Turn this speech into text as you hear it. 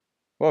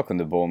Welcome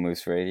to Bull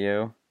Moose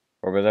Radio,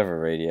 or whatever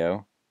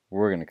radio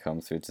we're going to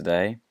come through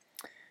today.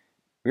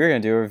 We're going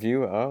to do a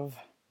review of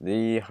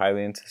the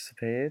highly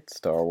anticipated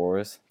Star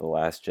Wars The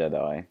Last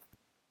Jedi.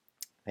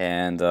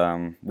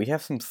 And we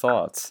have some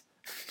thoughts.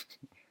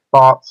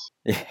 Thoughts.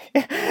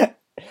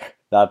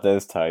 Not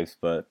those types,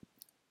 but,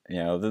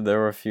 there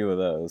were a few of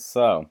those.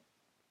 So,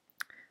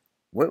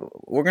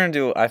 what we're going to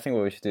do, I think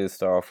what we should do is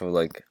start off with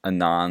like a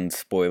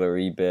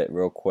non-spoilery bit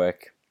real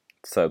quick.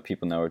 So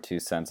people know our 2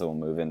 cents, and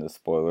we'll move into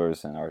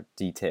spoilers and our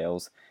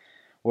details.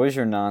 What is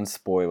your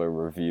non-spoiler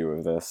review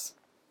of this?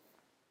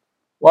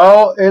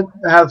 Well, it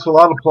has a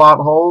lot of plot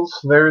holes.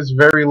 There's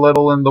very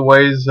little in the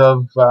ways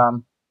of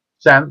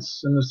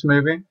sense in this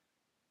movie.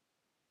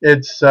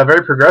 It's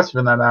very progressive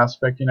in that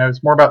aspect.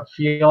 It's more about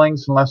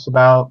feelings and less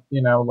about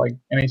like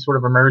any sort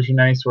of immersion,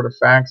 any sort of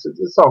facts.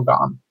 It's all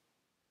gone.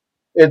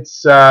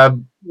 It's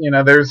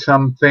there's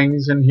some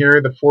things in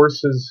here. The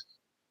Force is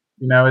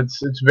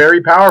it's very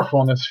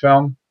powerful in this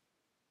film.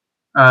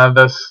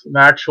 The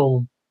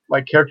actual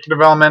like character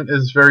development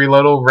is very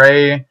little.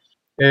 Rey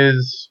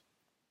is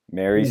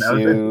Mary it feels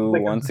Sue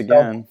like it's once a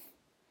self again.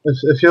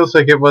 it feels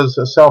like it was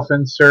a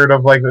self-insert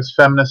of like this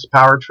feminist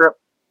power trip.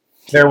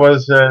 There Yeah.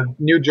 was a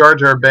new Jar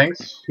Jar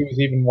Binks, who's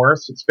even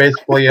worse. It's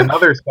basically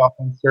another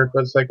self-insert,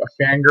 but it's like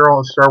a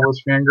fangirl, a Star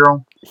Wars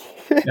fangirl.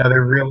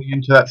 They're really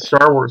into that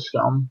Star Wars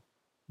film.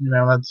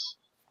 That's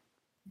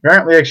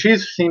apparently like she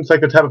seems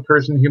like the type of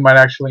person who might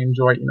actually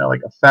enjoy,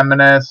 like a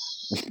feminist.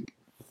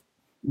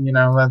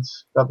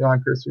 That's about the only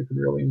person who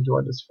could really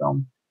enjoy this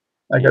film.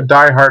 Like a Yeah.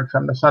 die-hard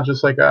feminist, not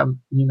just like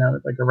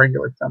like a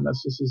regular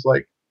feminist. This is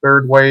like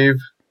third wave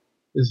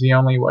is the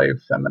only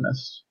wave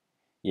feminist.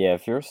 Yeah,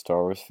 if you're a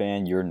Star Wars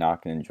fan, you're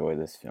not going to enjoy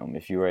this film.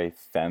 If you're a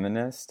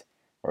feminist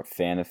or a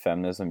fan of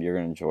feminism, you're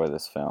going to enjoy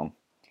this film.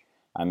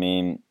 I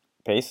mean,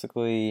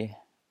 basically,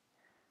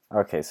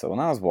 okay, so when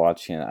I was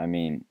watching it,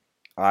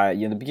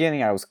 in the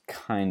beginning I was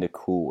kind of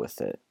cool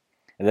with it.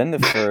 And then the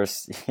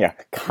first, yeah,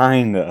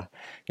 kind of.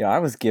 Yeah, I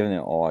was giving it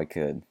all I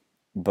could.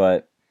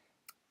 But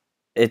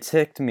it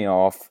ticked me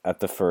off at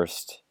the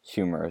first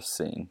humorous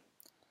scene.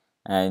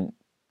 And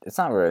it's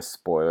not really a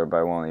spoiler, but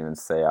I won't even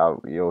say.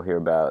 You'll hear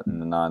about it in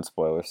the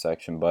non-spoiler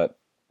section, but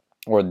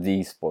or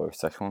the spoiler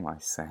section. What am I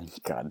saying?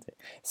 God,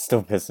 it's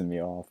still pissing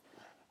me off.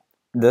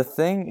 The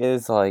thing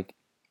is, like,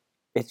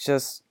 it's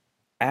just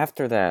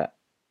after that,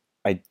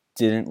 I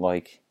didn't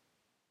like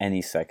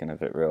any second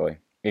of it really,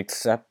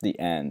 except the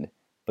end.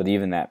 But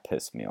even that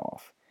pissed me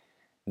off.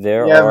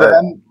 There Yeah, the are,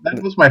 end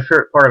that was my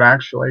favorite part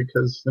actually,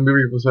 because the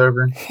movie was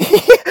over.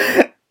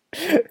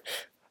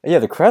 yeah,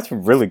 the credits were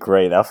really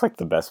great. That was like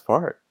the best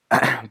part.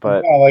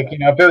 But Yeah, like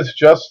if it was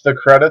just the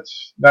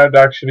credits, that'd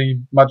actually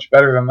be much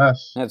better than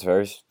this. that's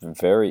very,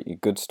 very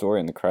good story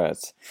in the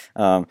credits.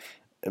 Um,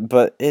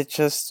 but it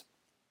just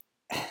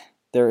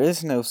there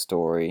is no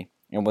story,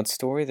 and what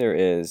story there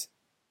is,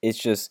 it's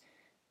just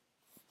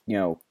you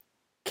know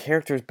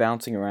characters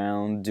bouncing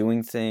around,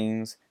 doing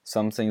things.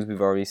 Some things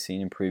we've already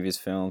seen in previous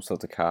films, so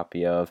it's a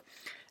copy of,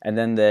 and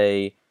then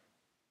they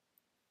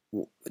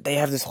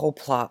have this whole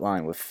plot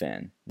line with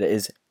Finn that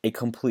is a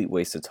complete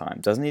waste of time.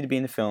 Doesn't need to be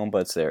in the film,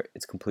 but it's there.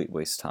 It's a complete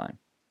waste of time.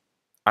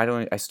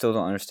 I still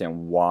don't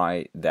understand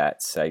why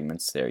that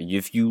segment's there.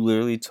 If you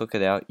literally took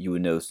it out, you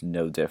would notice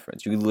no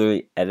difference. You could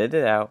literally edit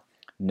it out,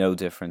 no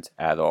difference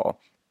at all.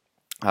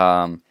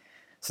 Um,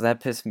 so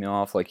that pissed me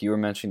off. Like you were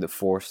mentioning, the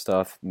Force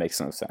stuff makes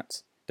no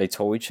sense. They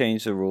totally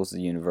changed the rules of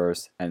the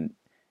universe, and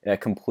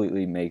that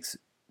completely makes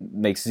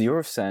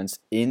zero sense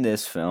in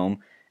this film.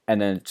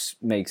 And then it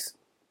makes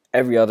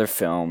every other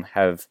film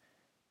have,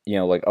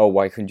 like, oh,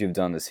 why couldn't you have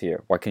done this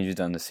here? Why couldn't you have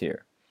done this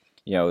here?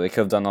 They could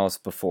have done all this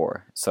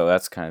before. So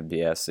that's kind of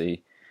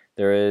BSy.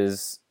 There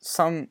is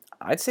some,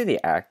 I'd say the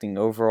acting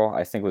overall,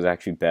 I think was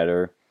actually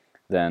better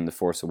than The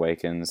Force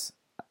Awakens.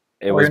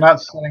 It Well, was you're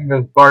not setting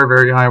the bar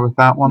very high with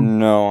that one.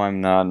 No, I'm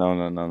not. No,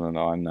 no, no, no,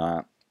 no, I'm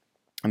not.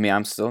 I mean,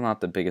 I'm still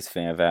not the biggest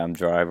fan of Adam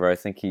Driver. I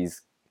think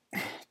he's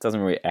doesn't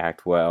really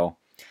act well.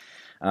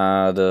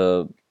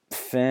 The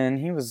Finn,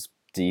 he was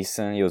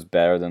decent. He was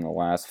better than the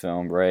last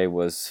film. Rey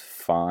was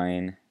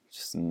fine.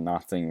 Just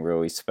nothing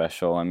really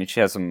special. I mean, she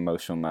had some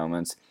emotional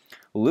moments.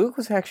 Luke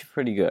was actually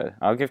pretty good.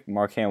 I'll give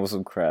Mark Hamill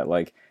some credit.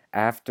 Like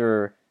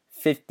after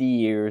 50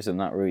 years of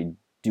not really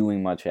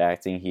doing much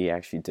acting, he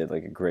actually did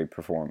like a great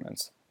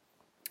performance.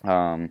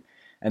 Um,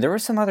 and there were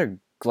some other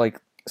like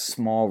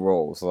small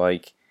roles,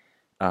 like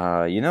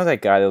that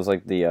guy that was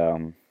like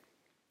the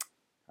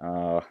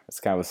it's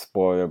kind of a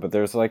spoiler, but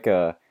there's like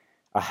a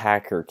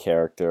hacker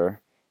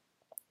character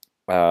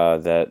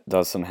that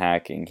does some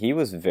hacking. He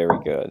was very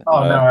good.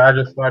 Oh no, I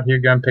just thought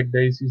you'd go and pick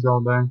daisies all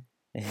day.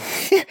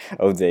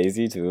 Oh,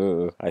 Daisy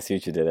too. I see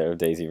what you did there,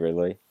 Daisy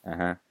Ridley. Uh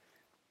huh.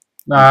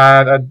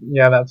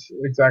 Yeah, that's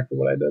exactly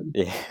what I did.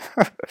 Yeah,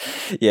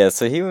 yeah.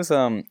 So he was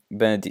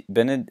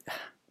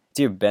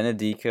Dear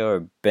Benedico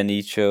or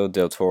Benicio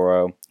del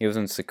Toro. He was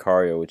in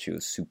Sicario, which he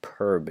was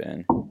superb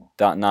in.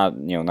 Not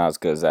as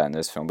good as that in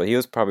this film, but he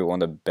was probably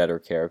one of the better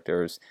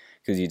characters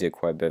because he did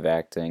quite a bit of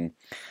acting.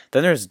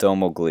 Then there's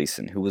Domo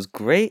Gleason, who was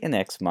great in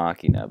Ex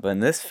Machina, but in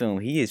this film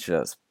he is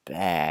just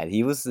bad.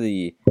 He was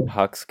the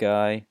Hux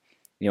guy,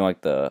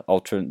 like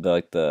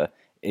the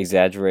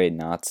exaggerated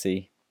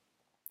Nazi.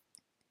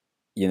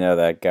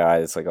 That guy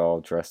that's like all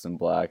dressed in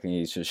black and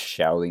he's just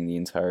shouting the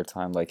entire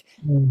time, like,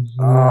 Oh, jeez.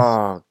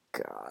 oh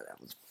god,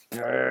 that was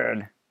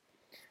bad.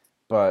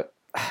 But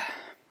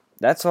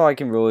that's all I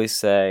can really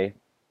say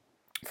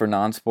for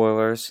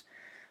non-spoilers.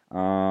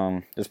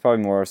 There's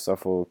probably more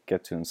stuff we'll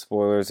get to in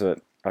spoilers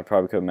that I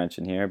probably could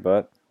mention here,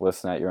 but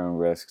listen at your own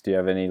risk. Do you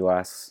have any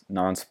last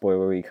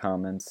non-spoilery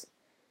comments?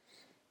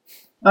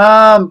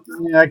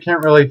 I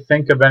can't really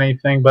think of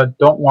anything, but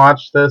don't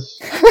watch this.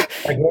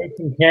 Like, there's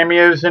some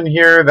cameos in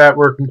here that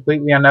were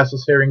completely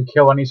unnecessary and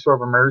kill any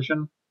sort of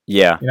immersion.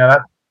 Yeah.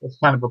 That's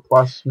kind of a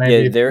plus, Yeah,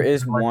 maybe, if there you're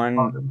is like one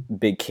retarded.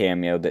 big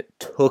cameo that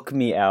took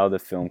me out of the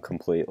film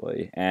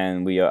completely,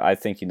 and I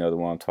think you know the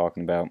one I'm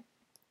talking about.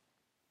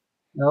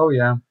 Oh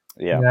yeah,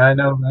 Yeah. yeah, I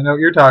know what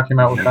you're talking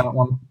about with that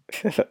one.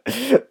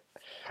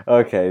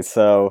 Okay,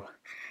 so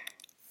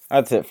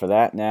that's it for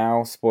that.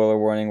 Now, spoiler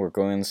warning, we're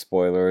going into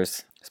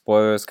spoilers.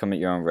 Spoilers come at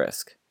your own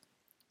risk.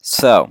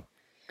 So,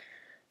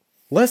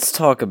 let's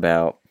talk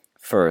about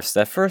first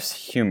that first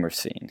humor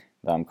scene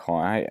that I'm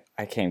calling.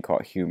 I can't call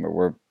it humor.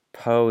 Where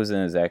Poe's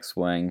in his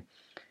X-wing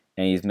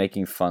and he's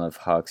making fun of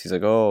Hux. He's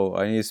like, "Oh,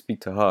 I need to speak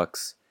to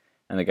Hux,"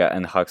 and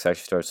Hux actually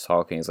starts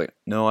talking. He's like,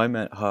 "No, I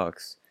meant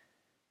Hux,"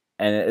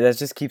 and that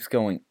just keeps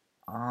going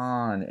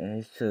on. And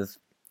it's just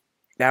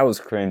that was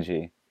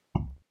cringy.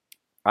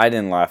 I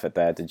didn't laugh at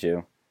that. Did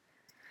you?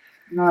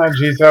 Oh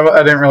jeez,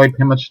 I didn't really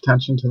pay much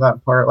attention to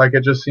that part. Like,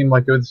 it just seemed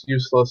like it was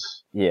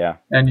useless, Yeah.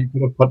 and you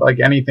could have put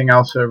like anything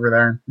else over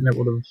there, and it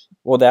would have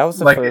Well, that was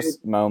the like it,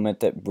 first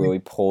moment that like really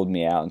pulled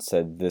me out and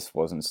said this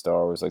wasn't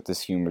Star Wars. Like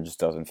this humor just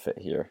doesn't fit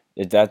here.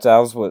 That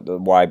was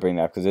why I bring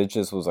that because it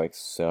just was like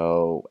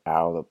so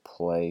out of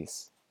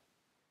place.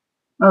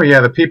 oh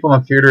yeah, the people in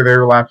the theater, they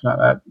were laughing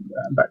at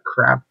that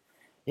crap.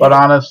 But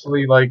Yeah.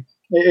 honestly, like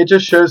it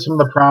just shows some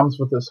of the problems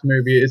with this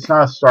movie. It's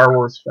not a Star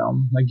Wars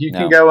film. Like,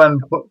 No.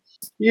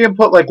 you can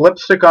put like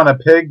lipstick on a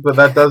pig, but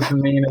that doesn't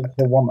mean it's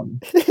a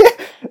woman.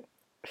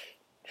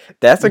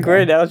 That's a You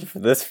great know? analogy for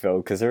this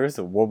film because there is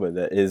a woman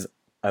that is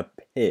a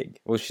pig.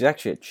 Well, she's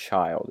actually a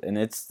child, and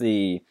it's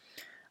the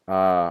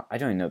I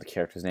don't even know the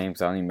character's name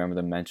because I don't even remember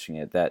them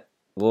mentioning it. That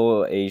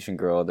little Asian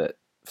girl that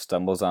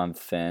stumbles on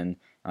Finn and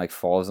like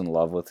falls in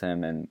love with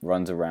him and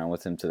runs around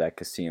with him to that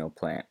casino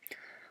plant.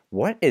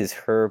 What is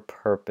her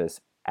purpose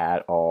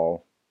at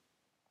all?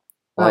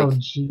 Oh Like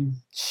jeez.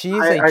 she's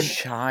a I The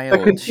child.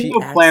 She casino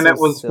acts so planet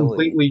was silly.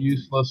 completely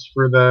useless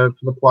for the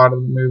plot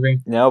of the movie.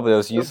 No, but it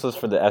was useless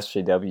for the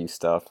SJW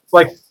stuff.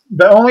 Like,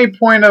 the only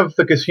point of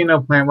the casino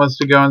planet was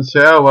to go and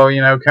say, "Oh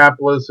well,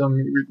 capitalism,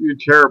 you're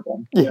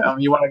terrible. Yeah.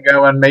 You want to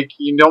go and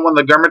you don't want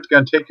the government's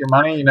going to take your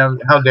money.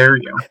 How dare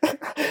you?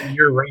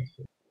 You're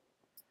racist."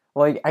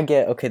 Like I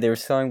get okay, they were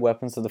selling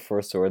weapons to the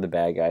First Order, the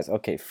bad guys.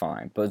 Okay,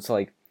 fine, but it's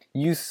like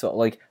you saw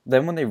like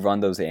then when they run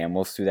those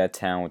animals through that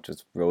town, which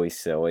was really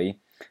silly.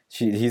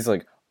 He's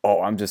like,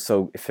 oh, I'm just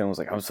so. Finn was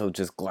like, I'm so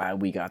just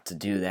glad we got to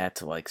do that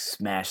to like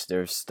smash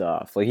their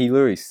stuff. Like he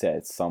literally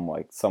said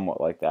somewhat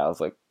like that. I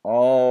was like,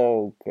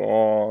 oh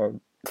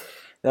god,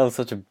 that was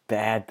such a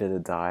bad bit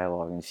of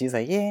dialogue, and she's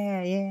like,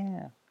 yeah,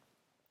 yeah.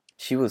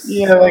 She was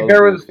Yeah, like so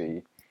there was.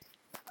 goofy.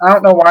 I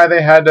don't know why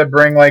they had to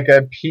bring like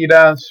a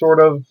PETA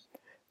sort of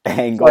like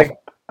Angle.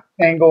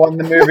 angle in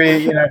the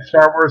movie.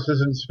 Star Wars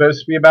isn't supposed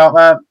to be about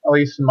that. At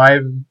least in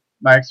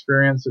my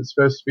experience, it's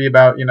supposed to be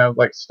about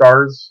like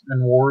stars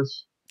and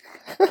wars.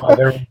 There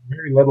was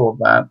very little of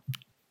that.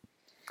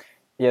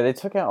 Yeah, they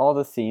took out all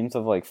the themes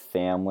of like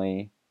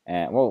family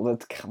and well,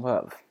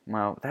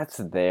 that's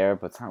there,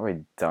 but it's not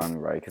really done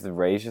right because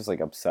Ray's just like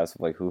obsessed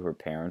with like who her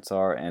parents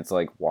are, and it's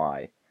like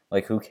why,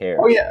 like who Oh cares?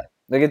 yeah,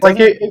 Like it like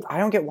doesn't. I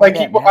don't get why that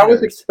I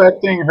was matters.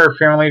 expecting her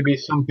family to be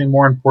something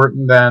more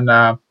important than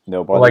like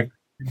Nobody.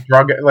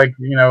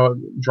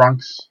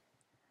 drunks.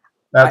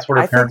 I That's what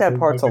her I think parents that were.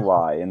 part's a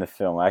lie in the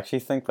film. I actually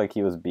think like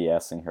he was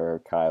BSing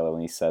her, Kylo,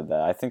 when he said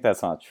that. I think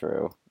that's not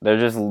true. They're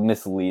just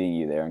misleading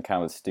you there in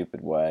kind of a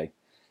stupid way.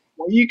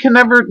 Well, you can't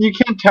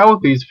tell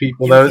with these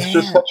people You though. It's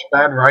just can't. such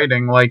bad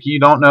writing. Like, you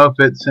don't know if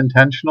it's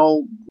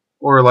intentional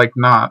or like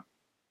not.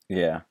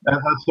 Yeah.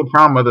 That's the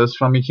problem with this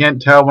film. You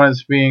can't tell when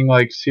it's being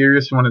like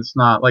serious and when it's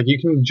not. Like, you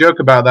can joke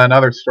about that in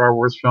other Star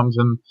Wars films,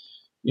 and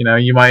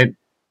you might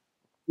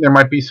there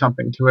might be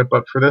something to it,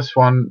 but for this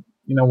one,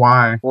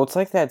 why? Well, it's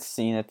like that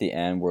scene at the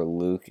end where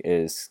Luke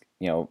meets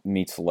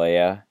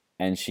Leia,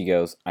 and she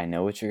goes, "I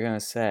know what you're gonna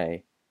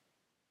say.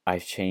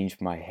 I've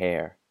changed my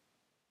hair."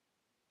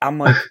 I'm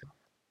like,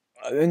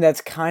 and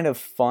that's kind of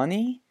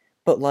funny,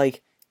 but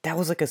like that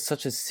was like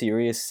such a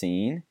serious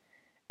scene,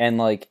 and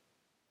like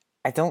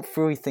I don't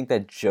really think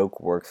that joke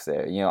works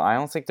there. I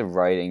don't think the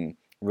writing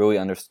really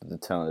understood the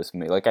tone of this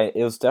movie. Like, it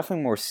was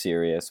definitely more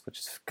serious, which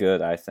is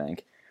good, I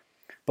think.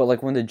 But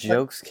like when the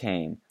jokes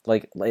came,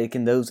 like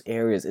in those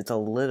areas, it's a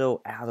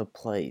little out of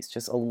place,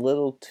 just a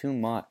little too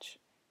much.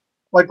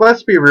 Like,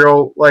 let's be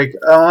real. Like,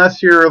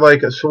 unless you're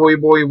like a soy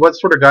boy, what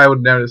sort of guy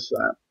would notice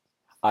that?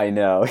 I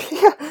know.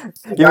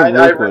 Like, Even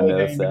I Luke would really notice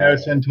didn't even that.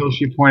 notice it until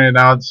she pointed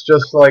out. It's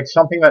just like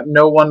something that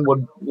no one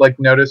would like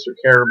notice or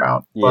care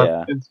about, but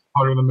Yeah, it's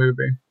part of the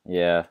movie.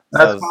 yeah.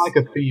 That's So kind of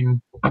like a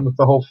theme with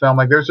the whole film.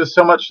 Like, there's just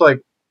so much like,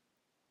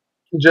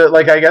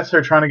 like I guess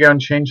they're trying to go and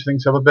change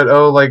things up a bit.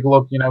 Oh, like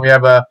look, we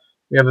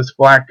have this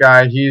black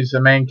guy. He's the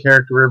main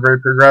character. We're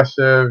very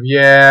progressive.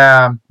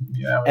 Yeah, and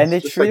it's they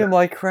just treat like him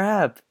like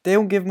crap. They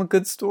don't give him a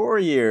good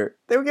story here.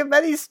 They don't give him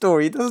any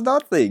story. He does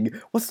nothing.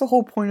 What's the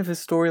whole point of his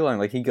storyline?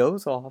 Like he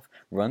goes off,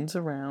 runs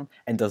around,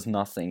 and does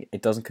nothing.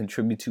 It doesn't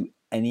contribute to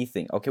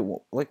anything. Okay,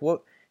 well, like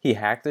what? He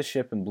hacked the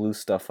ship and blew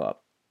stuff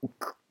up.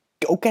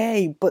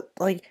 Okay, but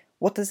like,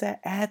 what does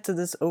that add to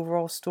this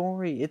overall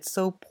story? It's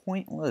so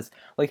pointless.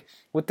 Like,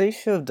 what they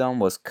should have done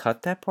was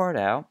cut that part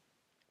out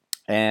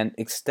and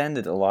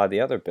extended a lot of the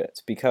other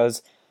bits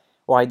because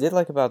what I did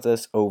like about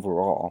this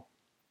overall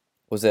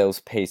was that it was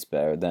paced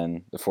better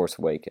than The Force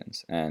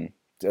Awakens. And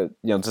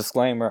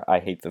disclaimer: I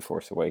hate The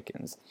Force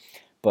Awakens,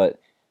 but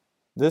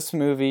this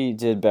movie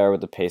did better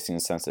with the pacing in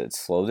the sense that it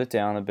slowed it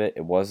down a bit.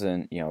 It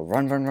wasn't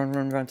run, run, run,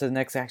 run, run to the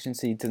next action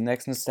scene to the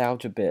next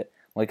nostalgia bit.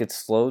 Like it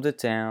slowed it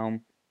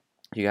down.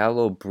 You got a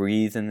little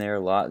breathe in there a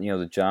lot.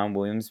 The John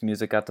Williams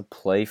music got to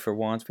play for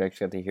once. We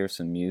actually got to hear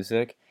some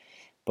music,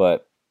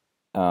 but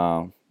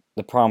um,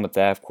 the problem with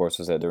that, of course,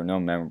 was that there were no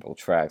memorable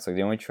tracks. Like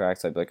the only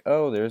tracks I'd be like,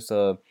 oh, there's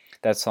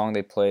that song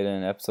they played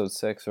in episode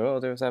 6, or oh,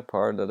 there's that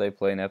part that they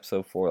play in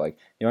episode 4. Like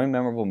the only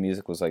memorable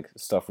music was like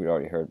stuff we'd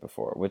already heard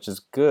before, which is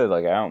good.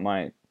 Like I don't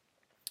mind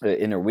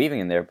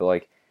interweaving in there, but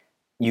like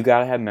you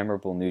gotta have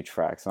memorable new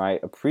tracks, and I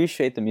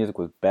appreciate the music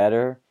was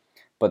better,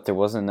 but there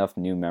wasn't enough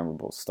new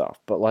memorable stuff.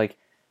 But like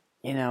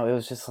it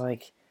was just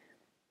like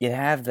you'd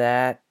have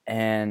that,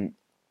 and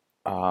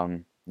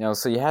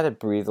so you had to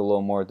breathe a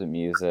little more with the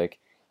music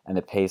and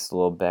the pace a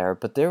little better.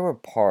 But there were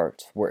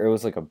parts where it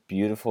was like a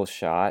beautiful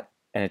shot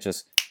and it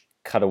just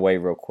cut away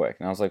real quick,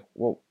 and I was like,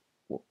 whoa,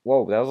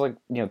 whoa, that was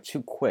like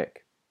too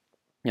quick.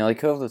 They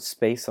could have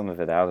spaced some of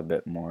it out a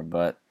bit more,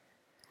 but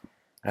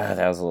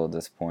that was a little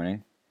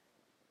disappointing.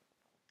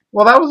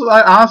 well, that was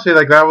honestly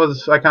like that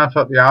was I kind of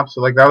felt the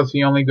opposite. Like that was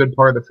the only good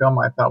part of the film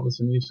I thought was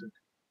the music.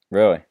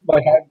 Really?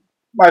 Like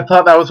I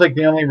thought that was like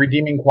the only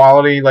redeeming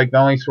quality, like the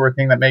only sort of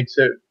thing that makes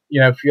it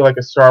feel like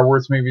a Star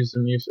Wars movie is the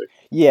music.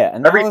 Yeah,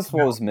 and that was Everything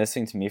what else. was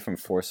missing to me from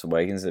Force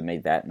Awakens that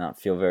made that not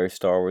feel very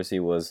Star Warsy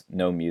was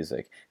no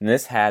music. And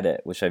this had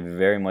it, which I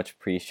very much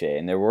appreciate.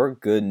 And there were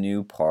good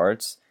new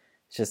parts.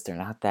 It's just they're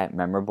not that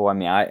memorable. I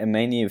mean, it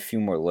may need a few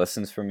more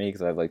listens for me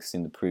because I've like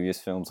seen the previous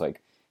films,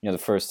 like the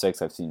first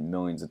 6 I've seen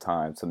millions of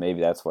times, so maybe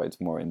that's why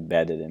it's more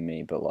embedded in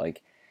me. But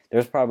like,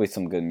 there's probably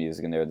some good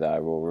music in there that I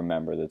will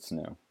remember that's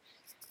new.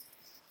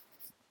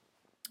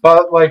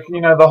 But like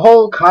the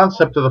whole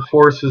concept of the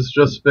Force has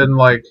just been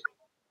like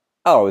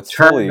Oh, it's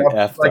turned fully up.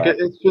 effed Like up.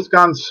 it's just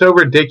gone so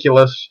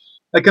ridiculous.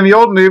 Like in the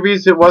old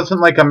movies, it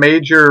wasn't like a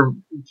major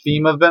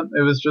theme of it.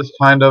 It was just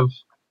kind of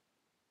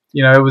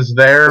it was It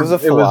there. was a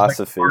It was like part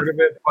philosophy. of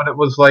it, but it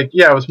was like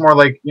it was more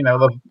like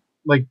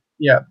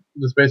it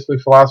was basically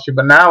philosophy.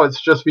 But now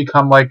it's just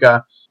become like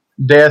a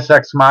Deus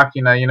Ex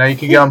Machina. You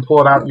can go and pull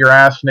it out your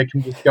ass, and it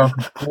can just go and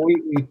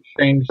completely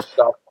change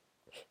stuff.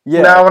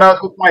 Yeah, Now, when I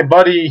was with my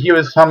buddy, he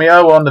was telling me,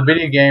 "Oh, well, in the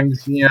video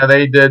games,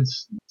 they did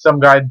some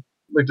guy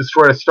like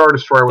destroyed a Star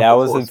Destroyer with that the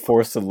was in Force."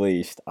 Force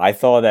Unleashed. I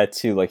thought that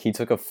too. Like he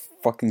took a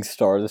fucking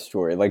Star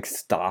Destroyer, like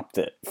stopped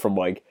it from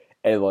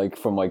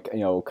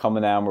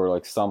coming down or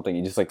like something.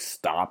 He just like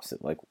stops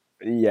it. Like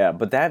yeah,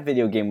 but that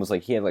video game was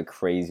like he had like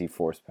crazy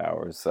force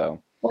powers.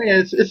 So Well,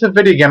 yeah, it's a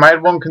video game. I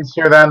wouldn't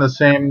consider that in the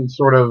same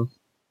sort of.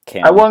 I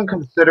canon. wouldn't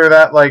consider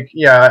that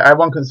I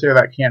wouldn't consider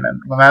that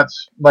canon. When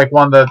that's like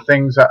one of the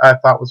things that I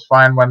thought was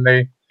fine when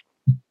they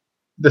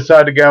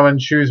decided to go and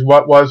choose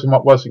what was and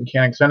what wasn't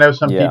canon. Because I know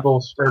some Yeah.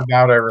 people spurred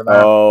out over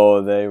that.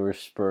 Oh, they were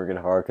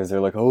spurging hard because they're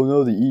like, oh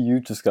no, the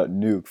EU just got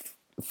nuked.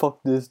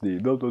 Fuck Disney.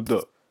 Blah blah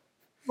blah.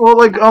 Well,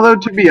 like although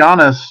to be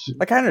honest,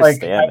 Like I like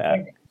understand I that.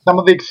 think some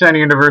of the extended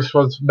universe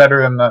was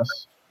better than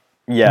this.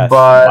 Yes,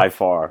 But by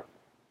far.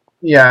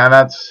 yeah,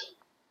 that's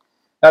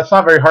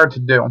not very hard to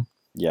do.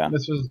 Yeah.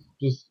 This was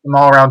just an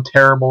all around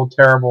terrible,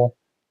 terrible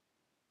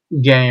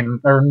game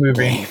or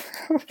movie. Game.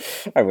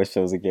 I wish it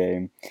was a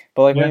game.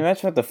 But like when Yeah, you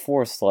mentioned the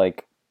Force,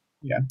 like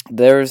yeah,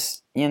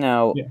 there's,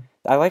 yeah.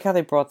 I like how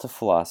they brought the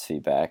philosophy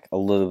back a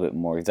little bit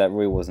more because that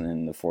really wasn't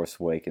in The Force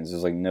Awakens.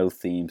 There's like no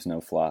themes,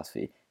 no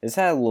philosophy. It's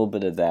had a little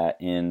bit of that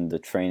in the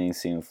training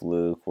scene with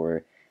Luke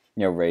where,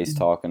 Rey's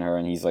talking to her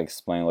and he's like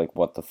explaining like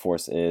what the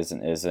Force is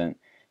and isn't.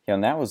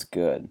 And that was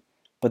good.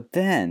 But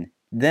then,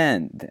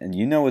 and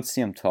you know what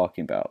scene I'm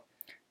talking about.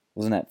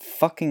 Wasn't that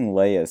fucking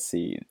Leia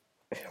scene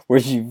where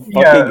she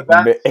Yeah,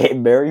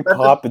 fucking Mary that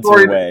Poppins her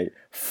destroyed way?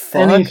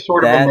 any Fuck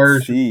sort of that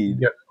immersion you can scene.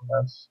 get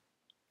from this.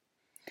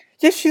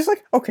 Yeah, she's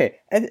like, okay,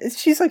 and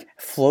she's like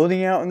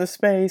floating out into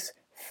space,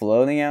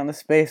 floating out into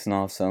space, and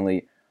all of a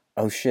sudden,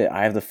 oh shit,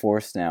 I have the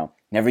Force now.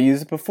 Never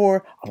used it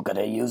before, I'm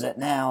gonna use it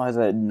now as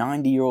a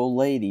 90-year-old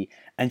lady.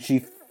 And she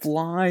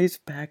flies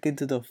back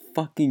into the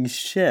fucking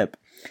ship.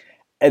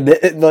 And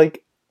then,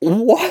 like,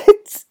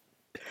 what?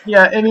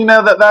 Yeah, and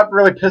that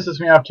really pisses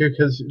me off too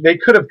because they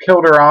could have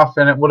killed her off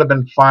and it would have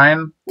been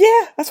fine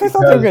Yeah, that's what I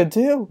thought they were because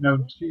gonna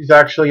do. she's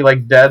actually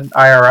like dead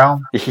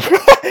IRL,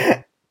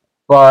 Yeah.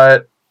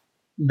 but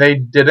they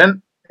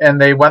didn't, and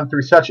they went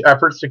through such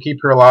efforts to keep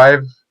her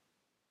alive.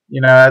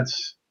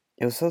 It's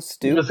It was so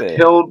you just stupid.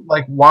 killed.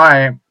 Like,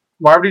 why?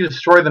 Why would you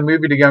destroy the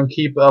movie to go and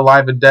keep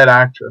alive a dead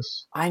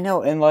actress? I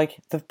know, and like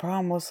the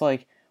problem was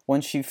like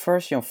when she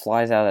first,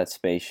 flies out of that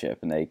spaceship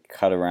and they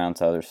cut around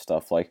to other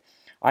stuff. Like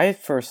I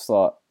at first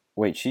thought,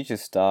 wait, she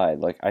just died.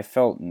 Like I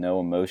felt no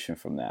emotion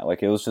from that.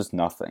 Like it was just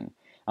nothing.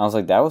 I was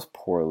like, that was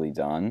poorly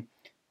done.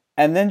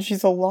 And then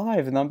she's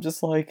alive, and I'm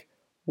just like,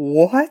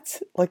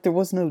 what? Like there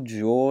was no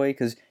joy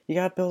because you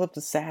gotta build up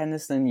the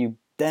sadness, then you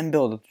then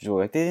build up the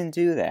joy. Like they didn't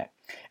do that.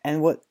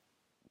 And what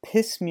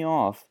pissed me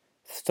off,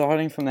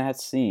 starting from that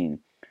scene,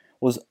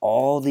 was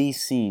all these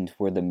scenes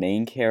where the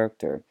main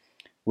character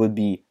would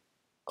be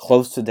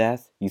close to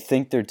death. You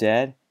think they're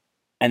dead,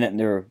 and then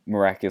they're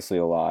miraculously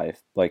alive.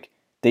 Like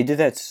they did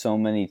that so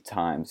many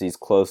times. These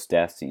close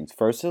death scenes.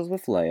 First it was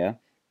with Leia.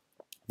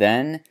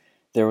 Then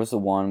there was the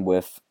one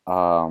with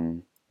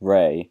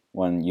Rey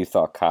when you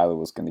thought Kylo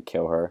was going to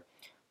kill her,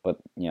 but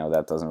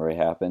that doesn't really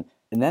happen.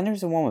 And then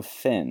there's the one with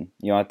Finn.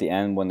 At the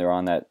end when they're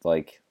on that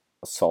like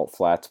Salt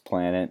Flats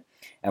planet,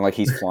 and like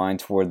he's flying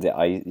toward the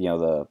ice,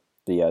 the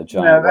giant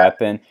That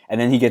weapon, and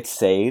then he gets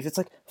saved. It's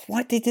like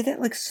what, they did that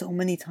like so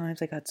many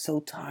times. I got so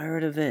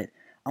tired of it.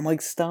 I'm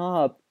like,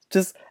 stop.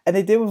 Just, and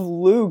they did with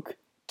Luke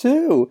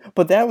too.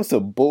 But that was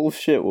some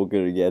bullshit we're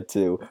gonna get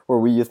to,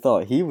 where you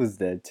thought he was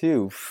dead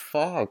too.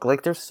 Fuck.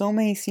 Like there's so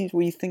many scenes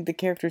where you think the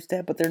character's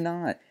dead, but they're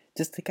not.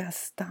 Just they gotta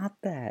stop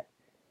that.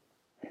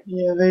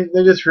 Yeah,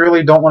 they just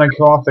really don't want to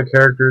kill off the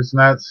characters, and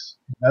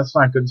that's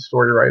not good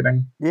story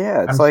writing.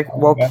 Yeah, it's I'm like, sorry,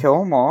 well, that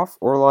kill him off,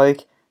 or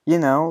like,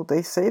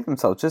 they save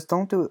themselves. Just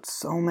don't do it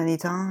so many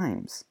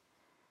times.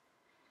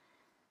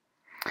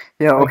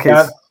 Yeah, like okay,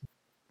 that.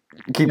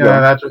 keep Yeah,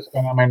 going. that just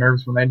got on my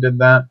nerves when they did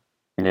that.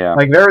 Yeah.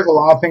 Like there was a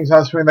lot of things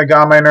on screen that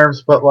got on my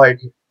nerves, but like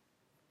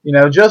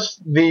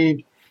just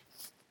the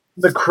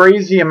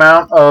crazy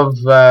amount of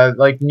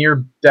like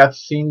near death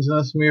scenes in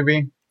this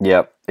movie.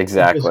 Yep, It just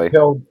exactly.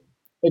 killed.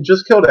 It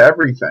just killed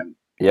everything.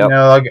 Yep.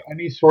 Like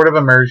any sort of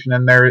immersion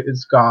in there,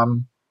 it's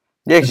gone.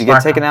 Yeah, 'cause you It's get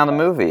not taken coming out of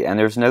the back. movie, and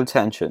there's no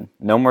tension.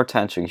 No more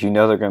tension, 'cause you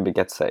know they're going to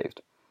get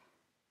saved.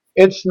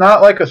 It's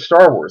not like a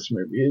Star Wars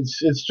movie.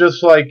 It's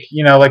just like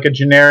like a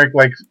generic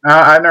like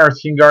I've never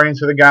seen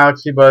Guardians of the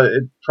Galaxy, but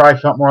it probably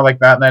felt more like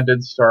that than I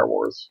did Star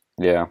Wars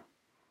Yeah.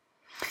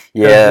 because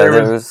Yeah, there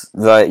there was was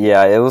the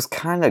yeah, it was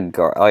kind of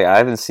like I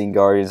haven't seen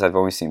Guardians. I've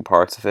only seen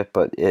parts of it,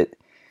 but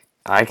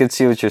I could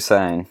see what you're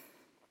saying.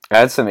 I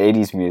had some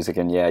 '80s music,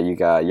 and yeah, you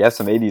have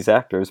some '80s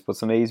actors, put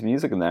some '80s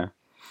music in there.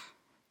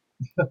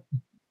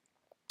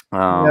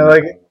 Um,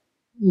 like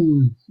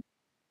mm,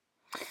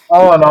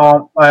 all in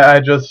all, I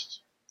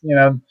just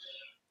and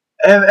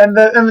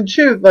the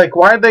choose like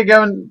why did they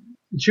go and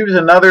choose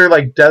another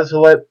like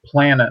desolate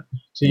planet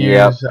to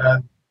yep. use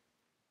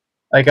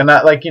like and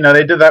not like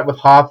they did that with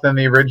Hoth in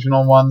the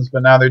original ones,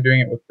 but now they're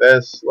doing it with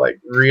this. Like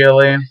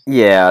really?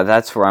 Yeah,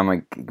 that's where I'm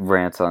gonna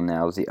rant on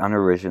now, is the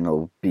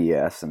unoriginal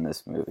BS in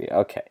this movie.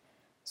 Okay,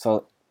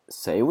 so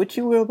say what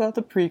you will about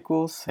the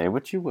prequels, say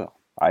what you will.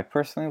 I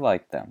personally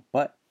like them,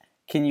 but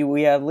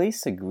we at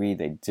least agree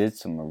they did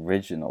some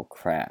original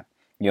crap?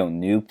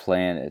 New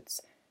planets,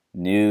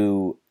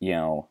 new,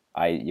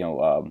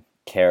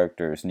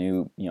 characters,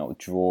 new,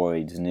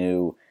 droids,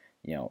 new,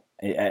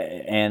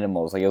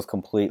 animals. Like it was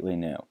completely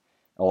new.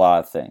 A lot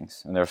of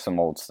things, and there's some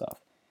old stuff.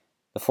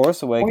 The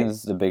Force Wait,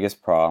 Awakens, the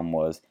biggest problem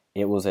was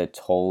it was a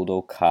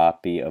total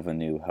copy of A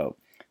New Hope.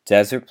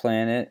 Desert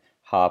planet,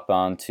 hop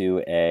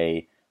onto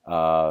a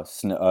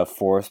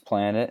forest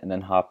planet, and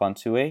then hop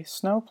onto a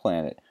snow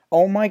planet.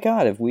 Oh my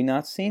god, have we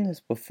not seen this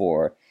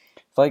before?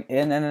 It's like,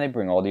 and then they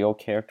bring all the old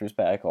characters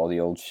back, all the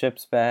old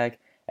ships back.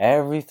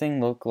 Everything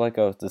looked like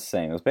it was the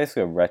same. It was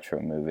basically a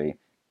retro movie.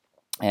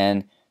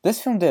 And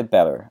this film did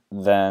better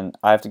than,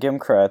 I have to give him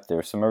credit.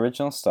 There's some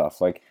original stuff.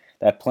 Like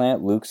that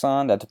planet Luke's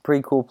on, that's a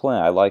pretty cool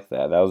planet. I like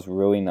that. That was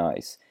really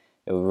nice.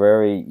 It was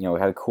very, it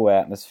had a cool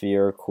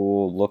atmosphere,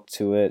 cool look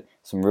to it,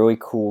 some really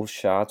cool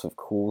shots of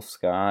cool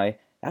sky.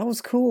 That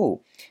was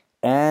cool.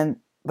 And,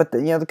 but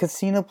the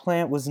casino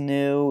planet was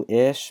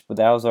new-ish, but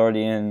that was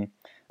already in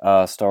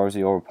Star Wars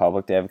The Old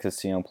Republic. They have a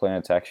casino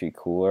planet that's actually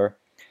cooler.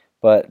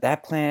 But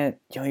that planet,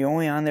 you're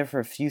only on there for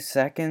a few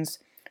seconds.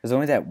 There's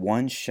only that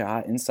one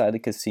shot inside the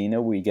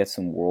casino where you get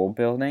some world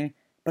building,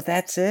 but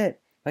that's it.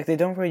 Like they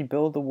don't really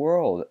build the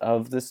world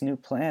of this new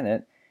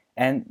planet,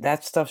 and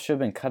that stuff should have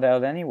been cut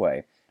out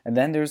anyway. And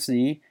then there's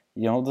the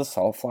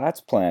Salt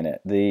Flats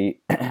planet. You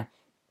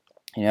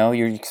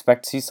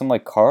expect to see some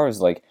like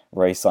cars like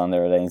race on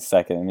there at any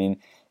second. I mean,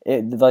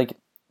 it like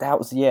that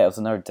was, yeah, it was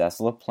another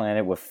desolate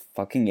planet with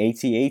fucking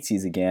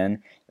AT-ATs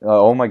again.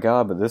 Oh my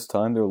god, but this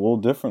time they're a little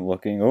different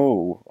looking.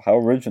 Oh, how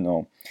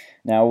original.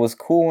 Now, it was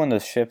cool when the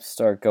ships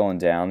start going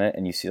down it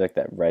and you see like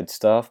that red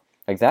stuff.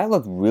 Like that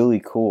looked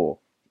really cool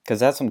because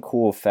that's some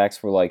cool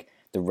effects where like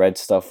the red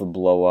stuff would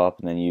blow up,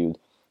 and then you'd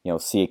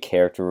see a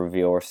character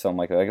reveal or something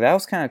like that. Like that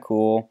was kind of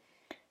cool,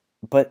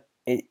 but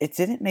it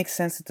didn't make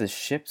sense that the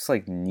ships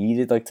like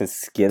needed like to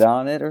skid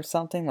on it or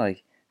something.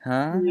 Like,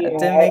 huh? That Yeah,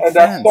 didn't make I still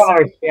don't sense.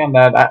 understand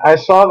that. I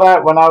saw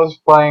that when I was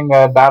playing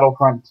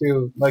Battlefront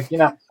 2. Like,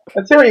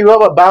 let's say what you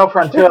will about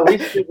Battlefront 2. At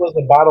least it was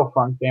a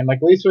Battlefront game. Like,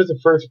 at least it was a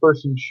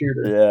first-person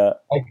shooter. Yeah.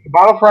 Like,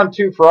 Battlefront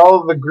 2, for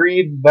all of the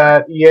greed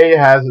that EA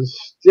has, is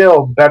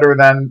still better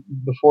than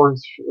the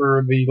Force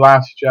or the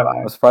Last I'm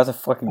Jedi. surprised the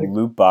fucking Like,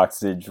 loot box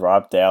didn't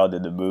drop down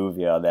in the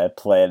movie on that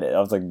planet. I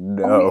was like,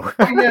 no.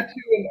 yeah,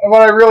 too. And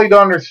what I really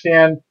don't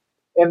understand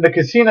in the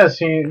casino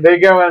scene, they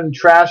go and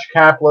trash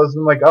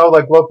capitalism. Like, oh,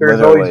 like look, there's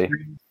all these Literally.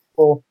 greedy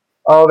people.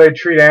 Oh, they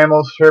treat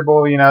animals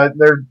terrible.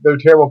 They're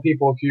terrible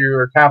people if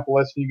you're a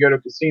capitalist and you go to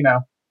a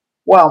casino.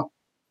 Well,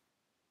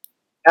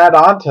 add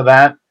on to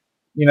that,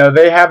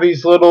 they have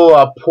these little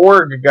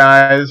porg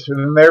guys,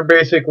 and they're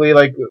basically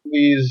like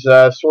these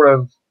sort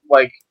of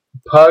like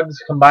pugs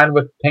combined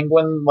with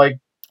penguin. Like, with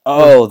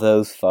Oh,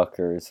 those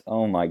fuckers.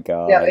 Oh my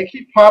yeah, they god.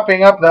 keep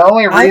popping up. The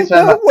only Out of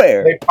reason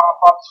nowhere. they pop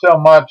up so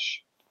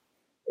much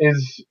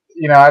is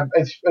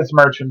it's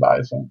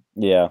merchandising.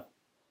 Yeah.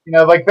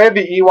 Like they have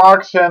the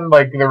Ewoks in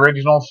like the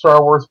original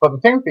Star Wars, but the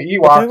thing with the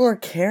But they Ewoks, were a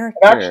it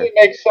actually character.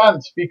 makes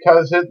sense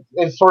because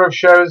it sort of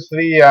shows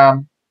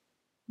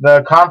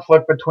the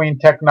conflict between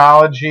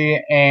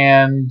technology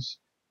and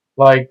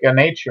like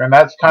nature, and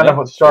that's kind of Yeah,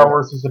 what Star true.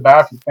 Wars is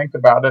about. If you think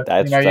about it,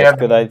 you That's have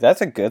good.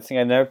 That's a good thing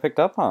I never picked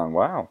up on.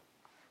 Wow.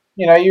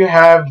 you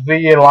have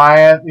the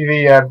Alliance,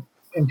 the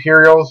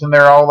Imperials, and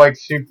they're all like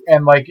super,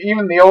 and like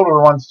even the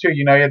older ones too.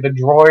 You had the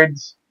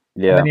droids,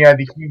 and then Yeah. you had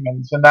the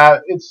humans, and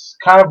that it's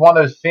kind of one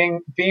of those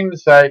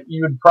themes that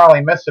you would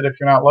probably miss it if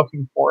you're not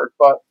looking for it,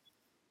 but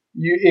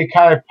it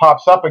kind of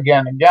pops up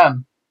again and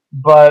again.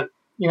 But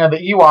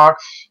the Ewoks,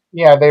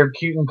 yeah, they were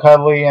cute and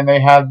cuddly, and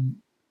they had,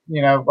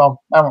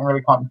 well, I don't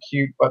really call them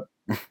cute, but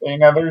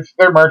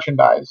they're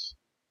merchandise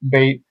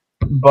bait,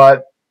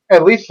 but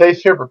at least they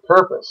serve a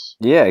purpose.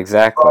 Yeah, But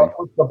exactly.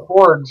 with the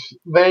Porgs,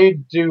 they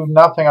do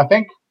nothing. I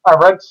think I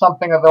read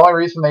something that the only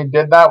reason they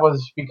did that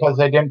was because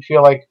they didn't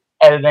feel like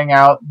editing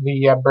out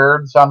the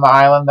birds on the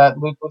island that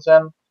Luke was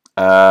in.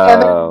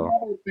 And there's Oh.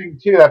 another thing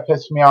too that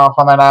pissed me off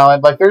on that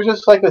island. Like, there's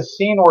just like a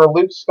scene where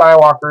Luke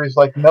Skywalker is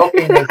like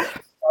milking this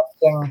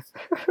thing.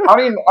 I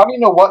don't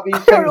even know what I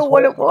these don't know things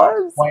what were. it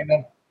was. Explain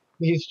it.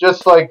 He's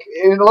just like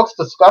it looks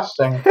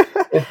disgusting.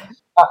 It's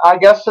I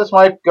guess this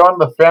might go in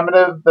the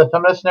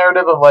feminist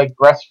narrative of like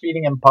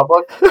breastfeeding in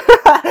public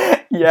or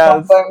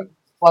Yes. something.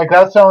 Like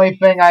that's the only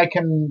thing I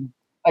can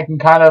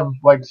kind of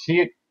like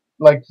see it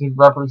like to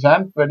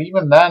represent. But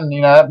even then,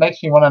 that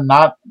makes me want to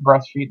not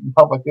breastfeed in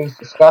public. It's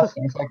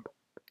disgusting. It's like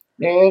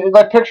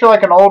like picture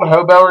like an old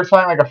hobo or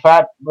something, like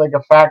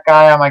a fat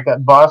guy on like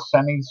that bus,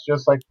 and he's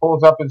just like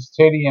pulls up his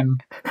titty and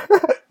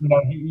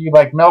you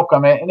like milk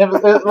him, and it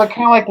kind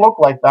of like look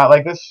like that,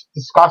 like this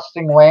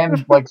disgusting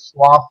land like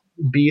sloth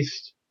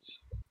beast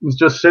was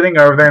just sitting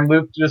over there, and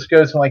Luke just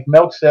goes and like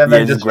milks it, and Yeah,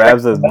 then just just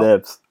drinks grabs the those milk.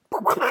 nips.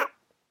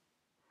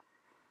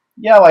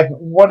 Yeah, like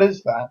what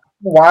is that?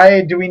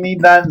 Why do we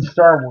need that in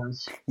Star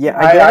Wars? Yeah,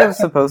 I get I it was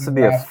couldn't supposed to even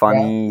be a ask that.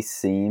 funny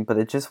scene, but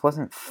it just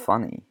wasn't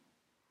funny.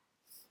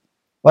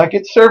 Like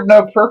it served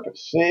no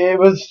purpose. It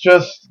was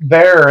just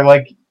there.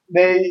 Like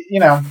they,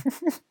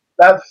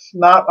 that's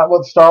not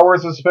what Star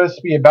Wars is supposed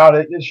to be about.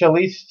 It should at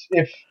least,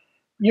 if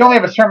you only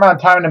have a certain amount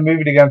of time in a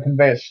movie to go and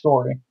convey a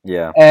story,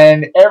 Yeah.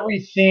 and every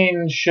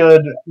scene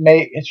should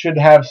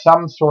have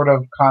some sort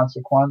of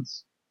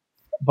consequence.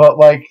 But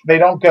like they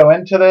don't go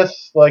into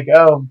this like,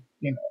 oh,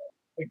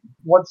 like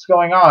what's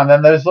going on?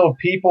 And those little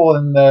people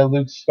in the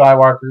Luke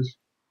Skywalker's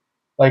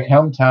like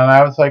hometown,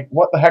 I was like,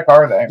 what the heck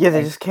are they? Yeah, they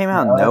Like, just came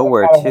out of I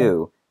nowhere kind of went,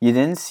 too. You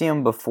didn't see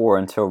them before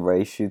until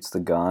Ray shoots the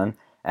gun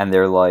and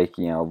they're like,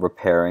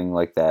 repairing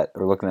like that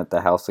or looking at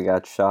the house that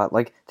got shot.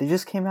 Like they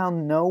just came out of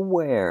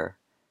nowhere.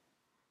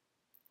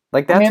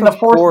 Like I that's mean, the what's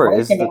Force poor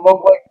is Awakens the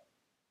looked like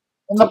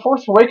in the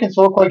Force Awakens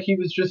it looked like he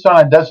was just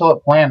on a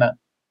desolate planet.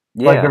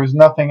 Like there yeah. was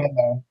nothing in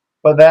there.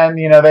 But then,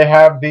 they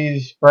have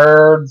these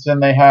birds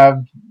and they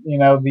have,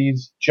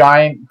 these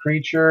giant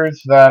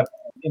creatures that,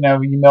 you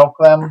milk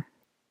them.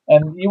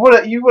 And you would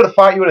have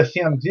thought you would have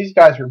seen them because these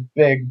guys are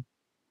big.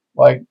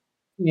 Like,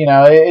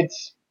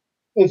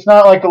 it's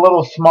not like a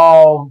little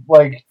small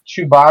like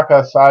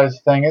Chewbacca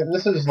sized thing.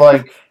 This is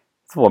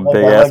It's one like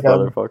big a ass like a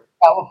motherfucker.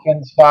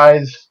 elephant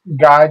sized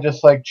guy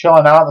just like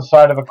chilling out on the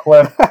side of a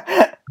cliff.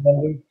 And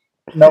then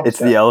Luke milks It's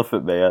the it.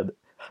 elephant man.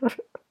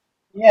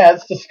 Yeah,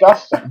 it's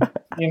disgusting.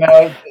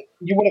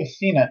 You would have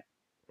seen it.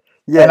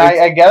 Yeah, And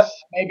it's I guess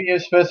maybe it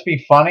was supposed to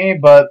be funny,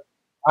 but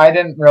I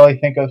didn't really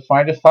think it was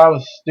funny. I just thought it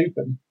was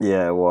stupid.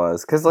 yeah, it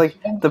was. Cause like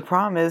the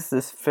problem is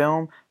this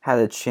film had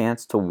a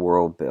chance to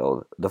world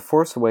build. The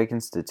Force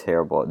Awakens did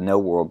terrible at no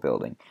world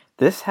building.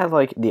 This had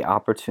like the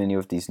opportunity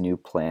with these new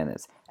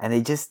planets, and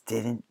they just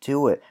didn't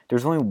do it.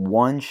 There's only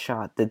one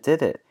shot that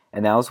did it,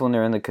 and that was when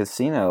they're in the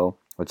casino,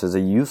 which is a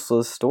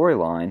useless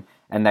storyline,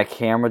 and that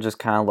camera just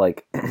kind of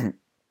like,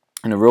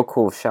 in a real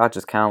cool shot,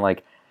 just kind of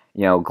like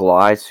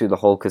glides through the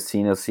whole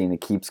casino scene.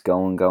 It keeps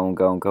going, going,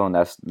 going, going.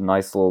 That's a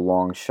nice little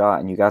long shot,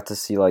 and you got to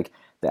see like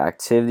the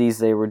activities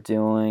they were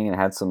doing, and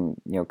had some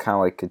kind of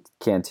like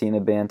cantina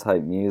band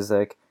type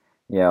music.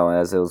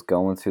 As it was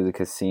going through the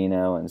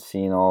casino and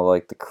seeing all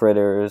like the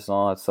critters and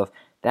all that stuff.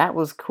 That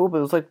was cool, but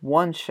it was like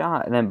one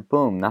shot, and then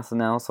boom, nothing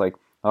else. Like,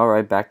 all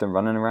right, back to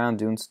running around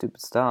doing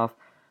stupid stuff.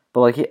 But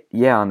like,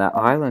 yeah, on that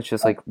island, it's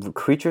just like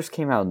creatures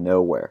came out of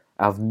nowhere.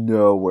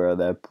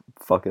 That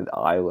fucking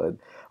island,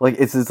 like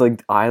it's this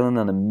like island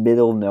on the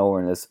middle of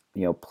nowhere in this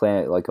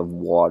planet like of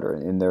water,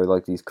 and they're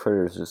like these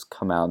critters just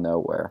come out of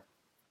nowhere.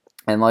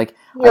 And like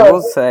I Yeah,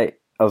 will say,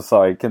 oh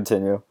sorry,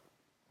 continue.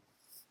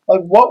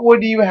 like what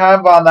would you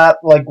have on that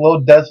like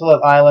little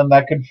desolate island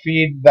that could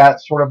feed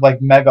that sort of like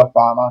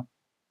megafauna?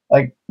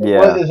 Like, what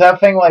Yeah. is that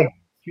thing like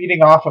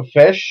feeding off a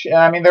fish? And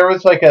I mean, there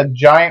was like a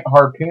giant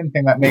harpoon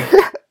thing that makes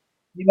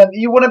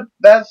you wouldn't.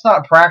 That's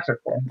not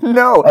practical.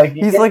 No, Like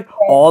you he's get like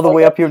all the like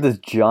way up here with this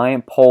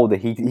giant pole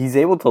that he's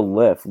able to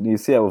lift. You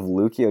see that with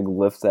Luke, he like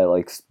lifts that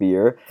like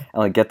spear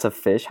and like gets a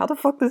fish. How the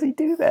fuck does he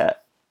do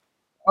that?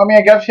 I mean,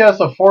 I guess he has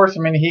the force.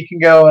 I mean, he can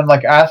go and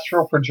like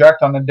astral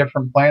project on the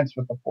different planets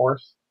with the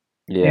force.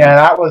 Yeah, Yeah.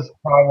 that was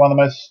probably one of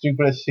the most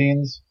stupidest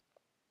scenes.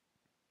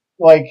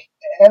 Like,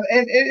 and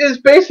it is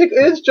basic.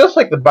 It is just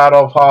like the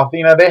Battle of Hoth.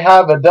 They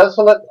have a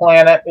desolate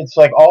planet. It's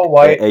like all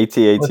white, with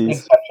the ATATs.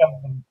 exception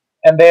of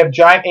and they have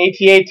giant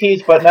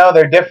ATATs, but no,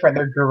 they're different.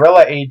 They're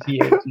gorilla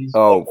ATATs. Like,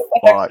 Oh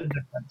what the heck's the fuck.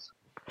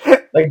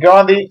 difference? Like, go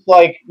on these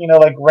like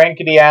like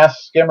rankedy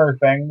ass skimmer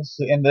things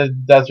in the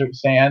desert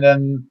sand,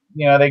 and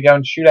they go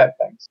and shoot at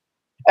things.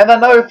 And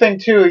another thing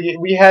too,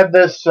 we had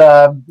this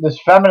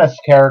feminist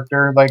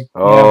character, like third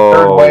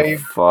Oh wave.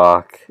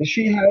 fuck.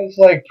 She has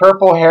like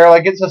purple hair,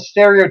 like it's a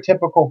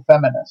stereotypical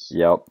feminist.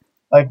 Yep.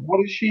 Like,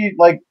 what is she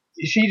like?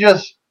 She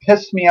just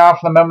pissed me off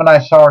the moment I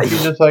saw her. She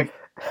just like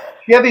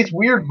she had these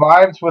weird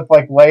vibes with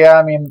like Leia.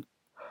 I mean,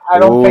 I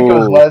don't think it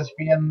was Ooh.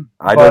 lesbian,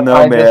 I don't but know,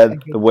 I just man.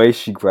 think The it's way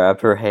she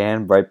grabbed her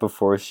hand right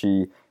before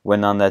she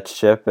went on that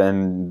ship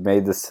and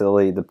made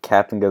the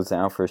captain goes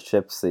down for a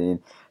ship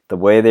scene. The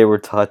way they were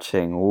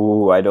touching.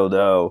 Ooh, I don't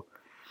know.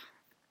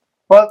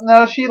 but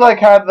no, she like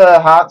had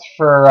the hots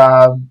for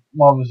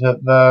what was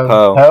it, the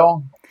Poe,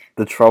 Poe?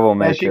 the And she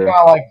troublemaker.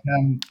 kinda liked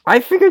him. I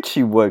figured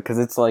she would, because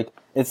it's like,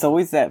 it's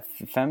always that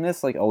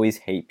feminists like always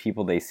hate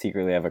people they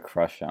secretly have a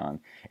crush on.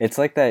 It's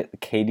like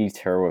that Katie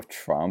Tur with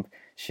Trump.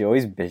 She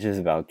always bitches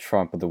about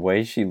Trump, but the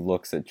way she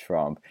looks at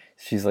Trump,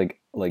 she's like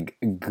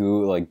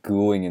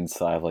gooing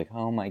inside, like,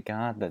 oh my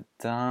god, that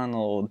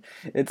Donald.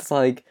 It's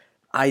like,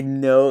 I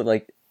know,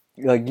 like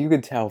you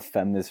could tell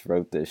feminists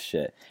wrote this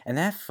shit. And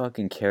that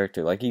fucking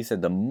character, like you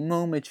said, the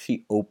moment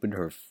she opened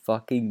her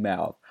fucking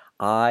mouth,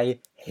 I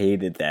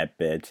hated that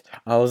bitch.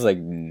 I was like,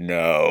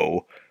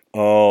 no.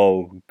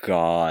 Oh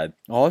god.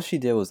 All she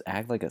did was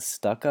act like a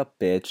stuck up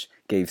bitch,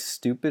 gave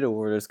stupid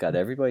orders, got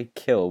everybody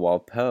killed, while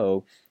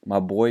Poe, my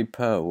boy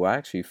Poe, who I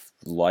actually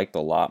liked a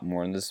lot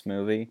more in this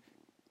movie,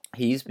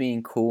 he's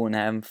being cool and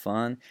having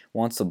fun,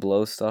 wants to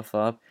blow stuff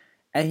up,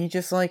 and he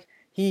just like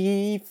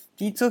he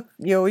took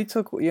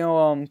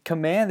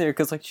command there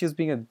because like she was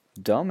being a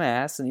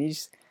dumbass, and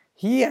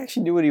he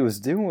actually knew what he was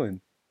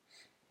doing.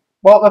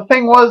 Well, the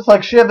thing was,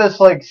 like, she had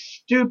this like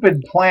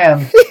stupid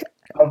plan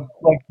of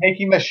like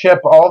taking the ship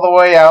all the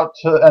way out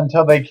to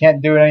until they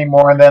can't do it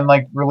anymore, and then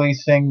like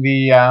releasing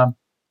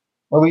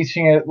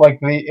it like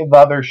the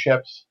other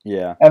ships.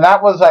 Yeah. And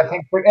that was, I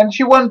think, and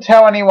she wouldn't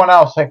tell anyone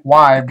else. Like,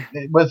 why?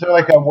 Was there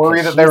like a Because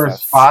worry that there she's were a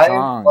spies?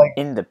 strong, Like,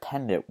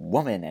 independent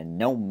woman and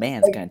no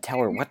man's like gonna tell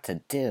her what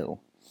to do.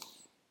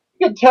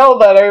 you could tell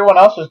that everyone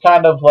else was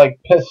kind of like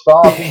pissed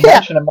off. He Yeah.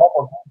 mentioned it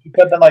multiple times. He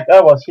could have been like,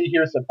 "Oh, well, see,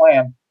 here's the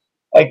plan."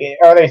 Like,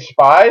 are they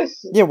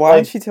spies? Yeah, why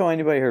didn't Like, she tell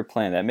anybody her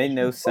plan? That made is she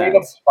no afraid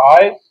of sense.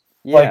 spies?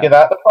 Like, is Yeah.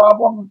 that the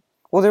problem?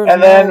 Well, there was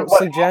And then no what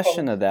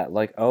suggestion happens? of that,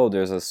 like, oh,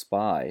 there's a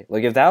spy.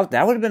 Like, if that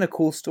would have been a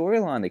cool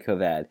storyline they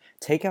could have had.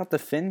 Take out the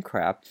Finn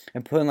crap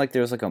and put in, like,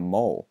 there's, like, a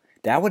mole.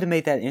 That would have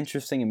made that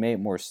interesting and made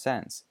more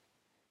sense.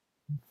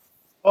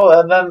 Oh,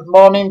 and then,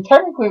 well, I mean,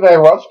 technically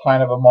there was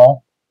kind of a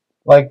mole.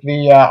 Like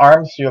the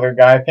arms dealer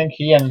guy, I think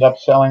he ended up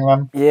selling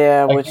them.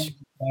 Yeah, Like, which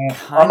I'm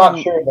kind not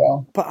of. sure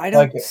though. But I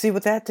Like, don't see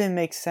what that didn't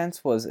make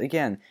sense was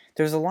again.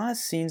 There's a lot of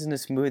scenes in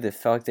this movie that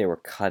felt like they were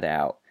cut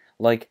out.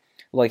 Like,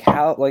 like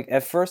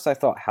at first I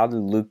thought, how did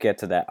Luke get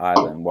to that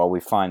island? Well, we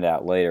find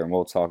out later, and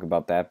we'll talk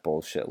about that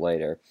bullshit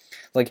later.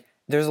 Like,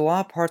 there's a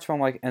lot of parts where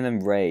I'm like, and then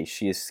Rey,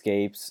 she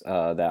escapes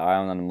that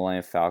island on the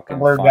Millennium Falcon,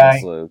 blur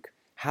finds guy. Luke.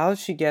 How did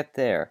she get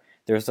there?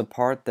 There's a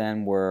part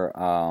then where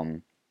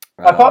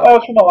I thought uh, that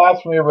was from the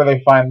last movie where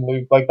they find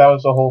Luke. Like that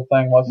was the whole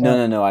thing, no, wasn't it?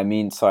 no, no. I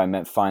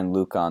meant find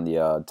Luke on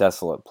the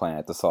desolate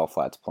planet, the Salt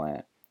Flats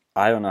planet.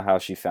 I don't know how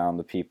she found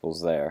the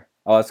peoples there.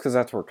 Oh, that's because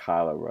that's where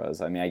Kylo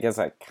was. I mean, I guess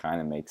that kind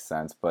of makes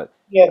sense, but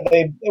Yeah,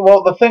 they.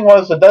 Well, the thing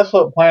was, the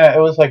desolate planet.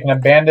 It was like an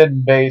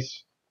abandoned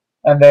base,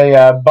 and they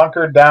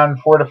bunkered down,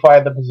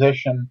 fortified the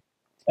position,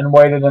 and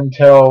waited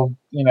until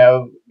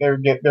they're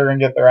gonna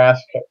get their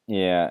ass kicked.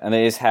 Yeah, and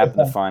they just But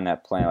happened to find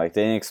that plane. Like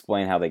they didn't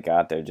explain how they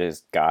got there;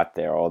 just got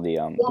there. All the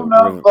well,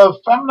 no, river. the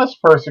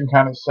feminist person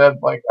kind of said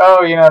like,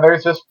 oh,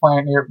 there's this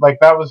plan here. Like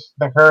that was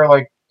her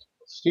like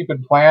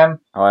stupid plan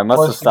Oh, I must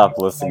have was to stopped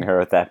go listening like, to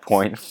her at that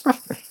point.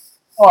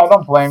 oh, I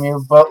don't blame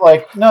you, but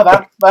like, no,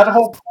 that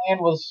whole plan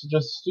was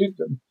just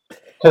stupid.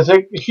 Because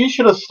she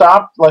should have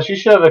stopped, like she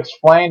should have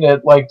explained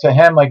it, like to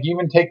him, like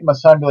even take him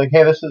aside and be like,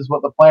 "Hey, this is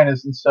what the plan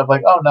is," and stuff.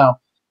 Like, oh no.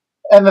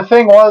 And the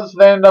thing was,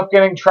 they ended up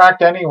getting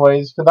tracked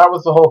anyways, because that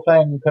was the whole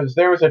thing. Because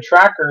there was a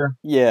tracker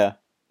Yeah.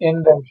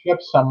 in their ship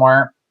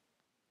somewhere,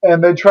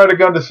 and they tried to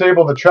go and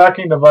disable the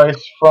tracking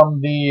device from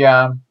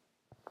the.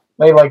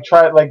 They like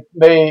tried like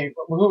they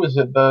who was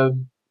it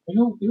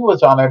who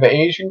was on there, the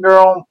Asian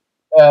girl,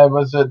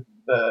 was it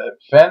the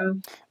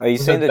Finn, Are you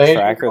was saying it the the Asian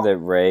tracker girl? that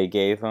Ray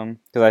gave him?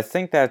 Because I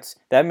think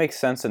that makes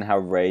sense in how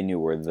Ray knew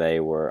where they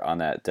were on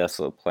that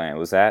desolate planet.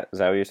 Was that what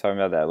you're talking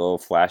about? That little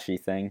flashy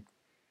thing?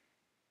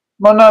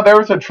 Well, no, there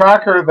was a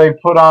tracker they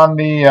put on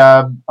the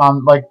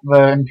on like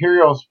the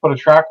Imperials put a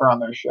tracker on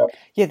their ship.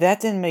 Yeah,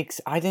 that didn't make.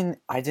 I didn't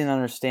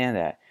understand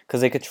that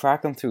because they could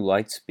track them through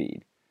light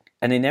speed,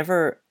 and they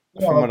never,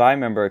 Yeah, from like what I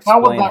remember, how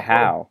would explained that work?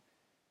 how.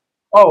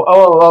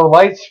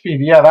 Light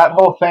speed. Yeah, that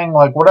whole thing,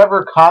 like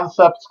whatever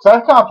concepts. Because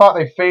I kind of thought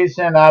they phased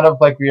in out of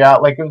like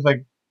reality, like it was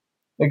like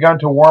they go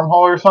into a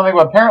wormhole or something,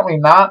 but apparently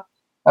not.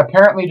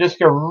 Apparently, just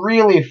go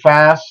really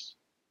fast,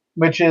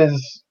 which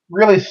is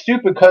really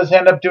stupid because they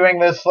end up doing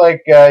this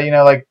like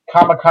like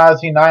kamikaze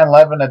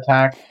 9/11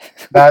 attack.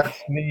 That's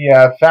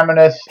the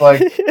feminist like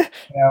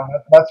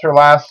that's her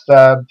last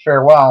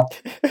farewell.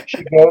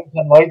 She goes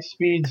and light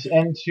speeds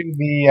into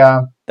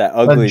That the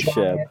ugly ship.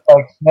 giant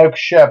like smoke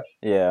ship,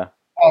 Yeah.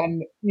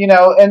 and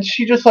and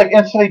she just like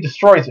instantly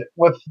destroys it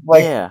with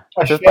like Yeah.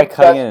 a Just by ship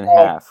cutting that's it in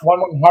like half.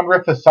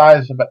 1/100th the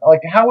size of it.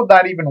 Like, how would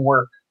that even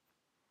work?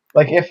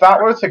 Like, if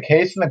that was the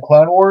case in the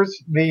Clone Wars,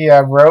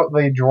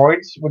 the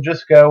droids would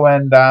just go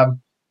and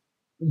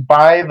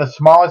buy the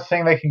smallest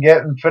thing they can get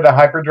and fit a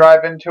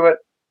hyperdrive into it,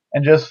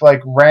 and just like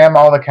ram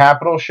all the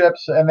capital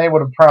ships, and they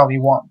would have probably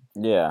won.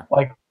 Yeah.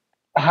 Like,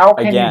 how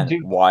can you Again, do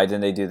that? why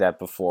didn't they do that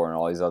before in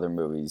all these other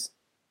movies?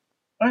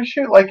 I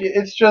shoot, like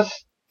it's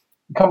just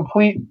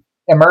complete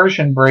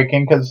immersion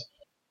breaking because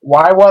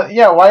why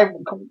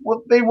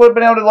they would have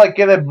been able to like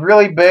get a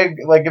really big,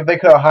 like if they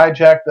could have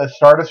hijacked the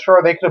Star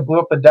Destroyer, they could have blew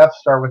up the Death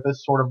Star with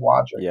this sort of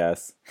logic.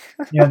 Yes.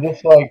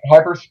 Just like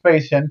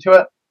hyperspace into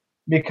it,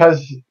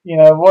 because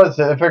what is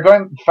it, if they're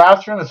going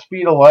faster than the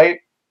speed of light,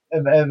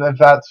 and if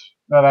that's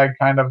what I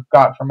kind of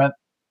got from it,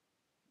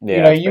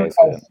 Yeah, that's you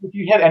basically it. if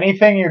you hit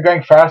anything, you're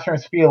going faster than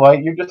the speed of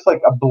light, you just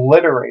like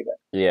obliterate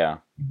it, Yeah.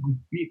 you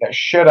beat the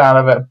shit out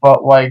of it.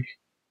 But like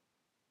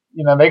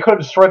they could have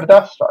destroyed the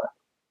Death Star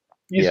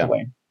Yeah.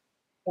 easily.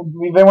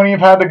 They wouldn't have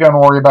had to go and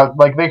worry about,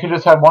 like, they could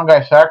just have one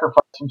guy sacrifice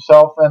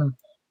himself, and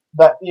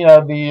that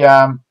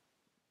the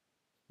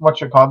what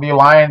you call it, the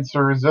alliance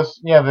or resist,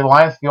 yeah, the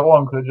alliance, the old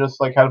one could have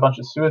just like had a bunch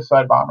of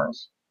suicide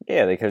bombers.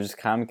 Yeah, they could just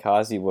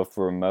kamikaze with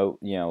remote,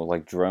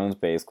 like drones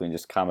basically, and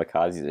just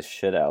kamikaze the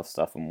shit out of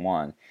stuff in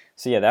one.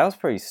 So yeah, that was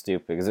pretty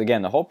stupid. Because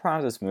again, the whole problem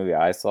of this movie,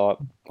 I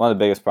thought, one of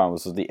the biggest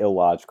problems was the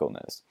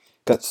illogicalness.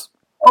 Because,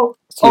 Oh,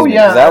 excuse me,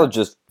 because that yeah. would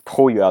just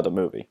pull you out of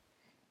the movie.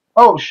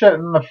 Oh shit!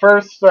 In the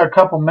first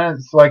couple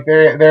minutes, like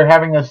they're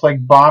having this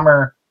like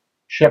bomber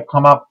ship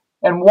come up,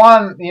 and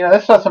one,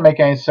 this doesn't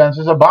make any sense.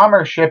 There's a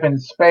bomber ship in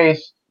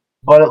space,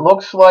 but it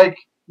looks like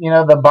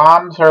the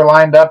bombs are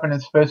lined up, and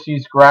it's supposed to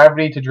use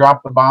gravity to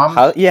drop the bombs.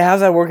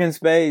 How's that work in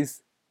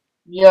space?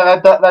 Yeah,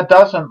 that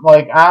doesn't,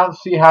 like, I don't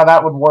see how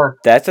that would work.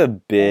 That's a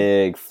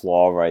big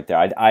flaw right there.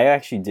 I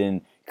actually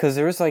didn't, because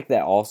there was like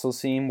that also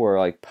scene where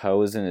like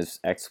Poe is in his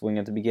X-wing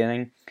at the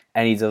beginning,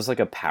 and he does like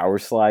a power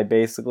slide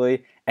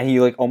basically, and he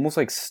like almost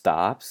like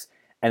stops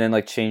and then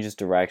like changes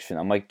direction.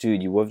 I'm like,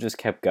 dude, you would have just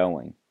kept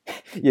going.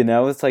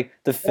 It's like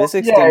the Well,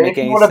 physics yeah, didn't make if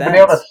he any would have been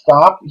able to sense.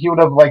 stop, he would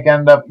have like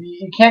ended up.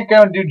 You can't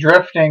go and do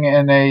drifting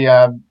in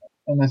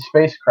a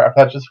spacecraft.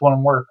 That just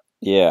wouldn't work.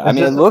 Yeah, I It's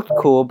mean it just looked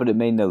cool, but it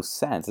made no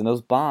sense. And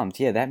those bombs,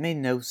 yeah, that made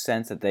no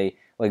sense that they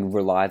like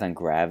relied on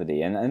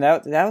gravity. And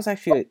that was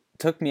actually, it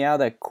took me out of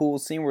that cool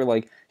scene where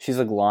like she's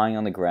like lying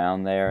on the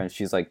ground there and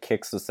she's like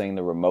kicks this thing,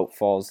 the remote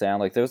falls down.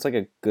 Like there was like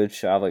a good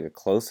shot, like a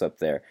close up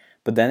there.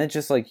 But then it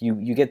just like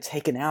you get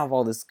taken out of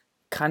all this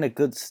kind of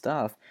good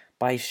stuff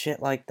by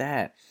shit like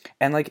that.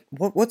 And like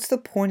what's the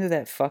point of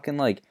that fucking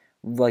like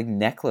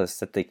necklace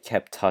that they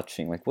kept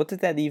touching? Like what did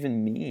that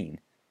even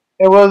mean?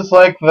 it was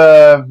like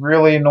the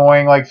really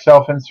annoying like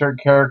self-insert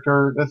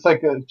character. It's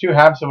like two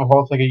halves of a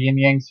whole. It's like a yin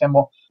yang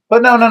symbol.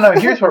 But no, no, no.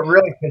 Here's what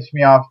really pissed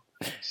me off.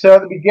 So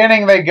at the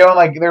beginning, they go and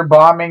like they're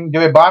bombing.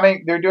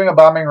 They're doing a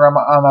bombing run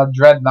on a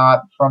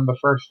dreadnought from the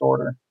First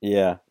Order,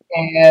 Yeah.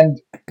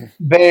 and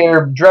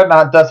their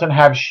dreadnought doesn't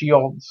have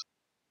shields.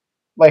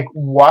 Like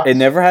what? It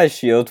never has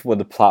shields when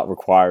the plot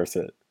requires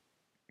it.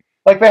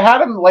 Like they had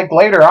them like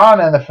later on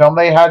in the film.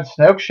 They had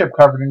Snoke ship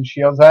covered in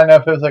shields. I don't know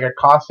if it was like a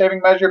cost saving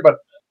measure, but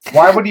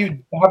why would you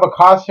have a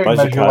cost saving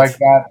Budget measure like cuts.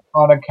 that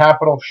on a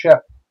capital ship?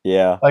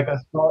 Yeah. Like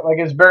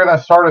it's bigger than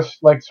Star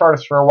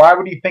Destroyer. Why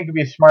would you think it'd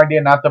be a smart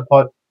idea not to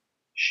put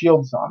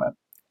shields on it?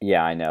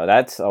 Yeah, I know.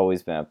 That's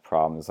always been a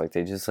problem. It's like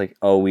they just like,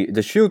 oh,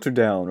 the shields are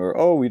down, or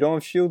oh, we don't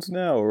have shields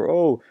now, or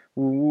oh,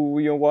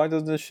 why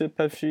does this ship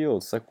have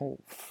shields? It's like, well,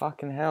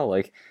 fucking hell.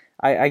 Like,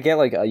 I get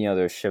like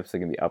there's ships that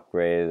can be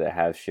upgraded that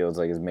have shields,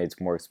 like it's made it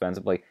more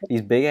expensive. Like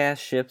these big ass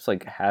ships,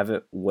 like have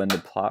it when the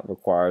plot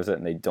requires it,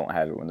 and they don't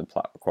have it when the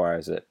plot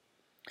requires it.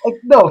 Like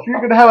no, if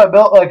you're gonna have it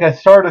built like a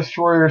Star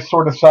Destroyer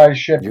sort of size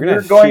ship, You're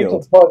gonna have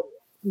shields.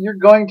 you're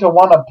going to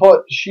want to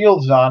put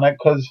shields on it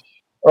because,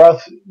 or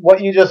else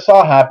what you just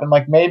saw happen.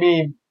 Like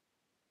maybe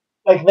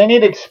like they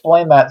need to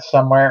explain that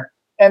somewhere.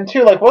 And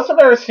two, like wasn't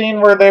there a scene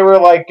where they were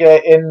like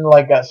in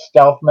like a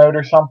stealth mode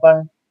or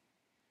something?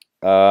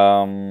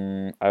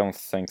 I don't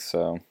think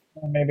so.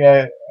 Maybe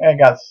I You're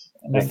got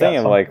thinking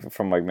something. like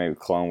from like maybe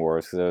Clone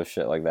Wars, because there was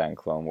shit like that in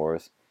Clone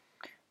Wars.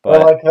 Or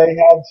But like they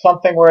had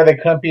something where they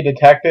couldn't be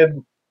detected,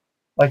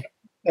 like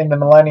in the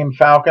Millennium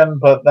Falcon,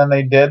 but then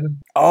they did.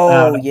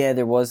 oh yeah,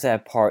 there was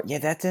that part. Yeah,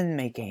 that didn't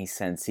make any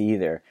sense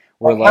either.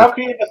 Where Like how like,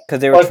 can you just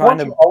because they were like trying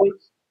weren't you to. always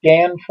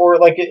scan for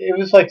like it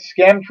was like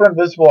scan for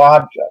invisible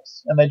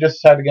objects, and they just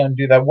decided to go and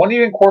do that. Wouldn't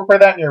you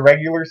incorporate that in your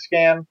regular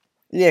scan?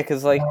 Yeah,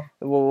 because You like,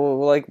 know?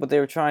 like what they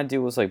were trying to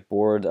do was like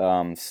board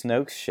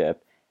Snoke's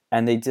ship,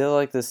 and they did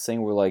like this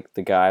thing where like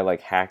the guy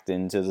like hacked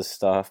into the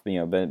stuff.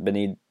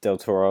 Benicio del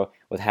Toro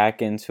would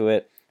hack into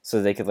it so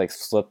they could like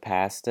slip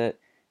past it,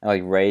 and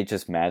like Rey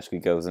just magically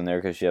goes in there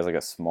because she has like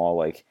a small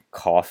like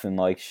coffin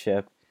like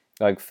ship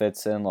like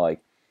fits in. Like,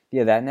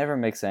 yeah, that never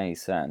makes any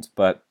sense.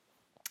 But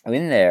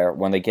in there,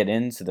 when they get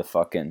into the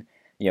fucking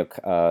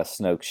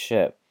Snoke's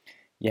ship,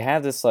 you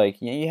have this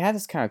like you had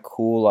this kind of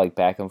cool like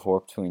back and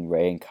forth between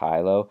Rey and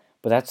Kylo,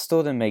 but that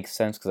still didn't make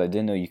sense because I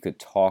didn't know you could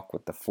talk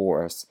with the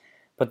Force.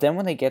 But then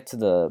when they get to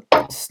the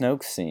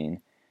Snoke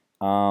scene,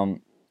 um,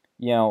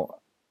 you know,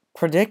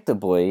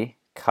 predictably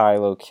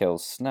Kylo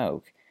kills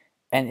Snoke,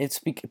 and it's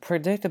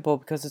predictable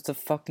because it's the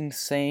fucking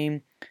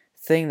same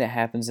thing that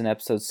happens in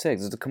Episode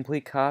 6. It's a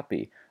complete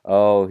copy.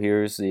 Oh,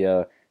 here's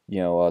the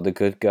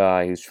good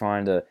guy who's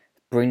trying to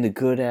bring the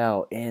good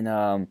out in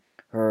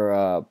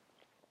her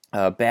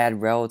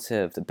bad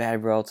relative. The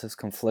bad relative's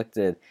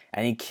conflicted,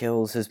 and he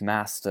kills his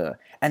master.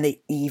 And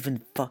they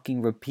even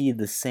fucking repeat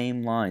the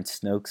same line.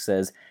 Snoke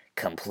says,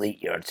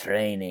 "Complete your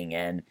training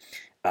and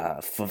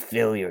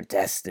fulfill your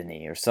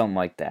destiny," or something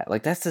like that.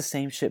 Like that's the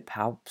same shit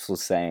Palps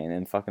was saying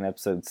in fucking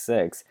Episode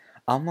 6.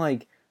 I'm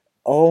like,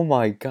 oh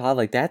my god,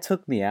 like that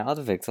took me out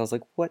of it. Cause I was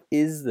like, what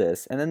is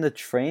this? And then the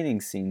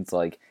training scenes,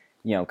 like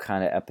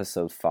kind of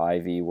Episode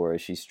 5y, where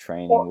she's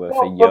training with a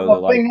But the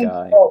Yoda-like thing is,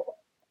 guy.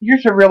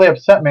 here's what really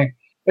upset me.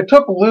 It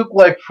took Luke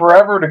like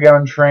forever to go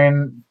and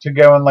train to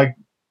go and like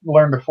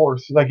learn the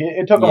Force. Like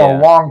it took him a Yeah,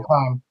 long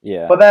time.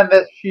 yeah. But then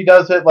that she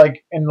does it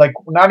like in like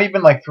not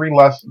even like 3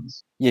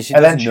 lessons, Yeah, she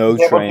and does then she's no able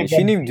to training. She go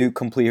didn't even do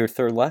complete her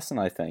third lesson,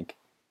 I think.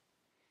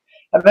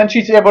 and then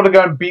she's able to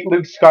go and beat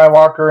Luke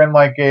Skywalker in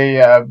like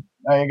a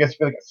I guess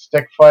like a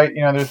stick fight.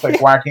 You know, there's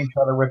like whacking each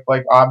other with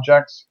like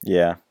objects.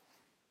 Yeah.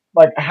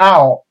 Like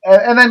how?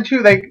 And then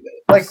too, they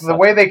like the Such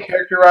way they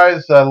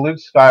characterize Luke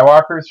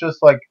Skywalker is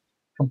just like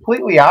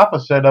completely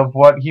opposite of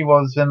what he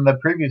was in the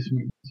previous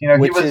movies. You know,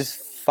 he which is was.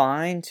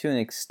 fine to an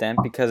extent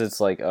because it's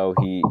like, oh,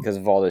 he because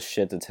of all the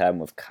shit that's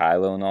happened with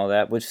Kylo and all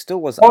that, which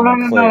still was Oh no no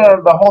no unclear.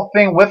 no! The whole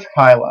thing with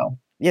Kylo.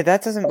 Yeah,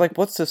 that doesn't like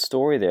what's the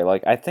story there?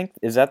 Like I think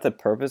is that the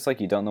purpose like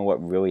you don't know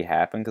what really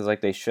happened because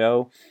like they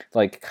show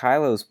like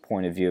Kylo's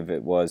point of view of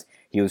it was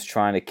he was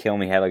trying to kill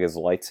him, he had like his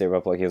lightsaber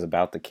up like he was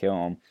about to kill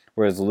him.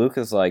 Whereas Luke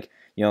is like,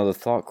 the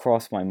thought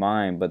crossed my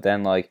mind, but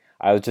then like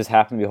I was just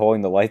happened to be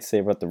holding the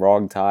lightsaber at the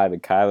wrong time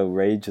and Kylo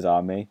raged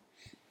on me.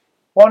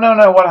 Well, no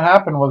no. What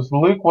happened was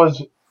Luke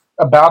was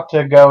about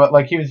to go.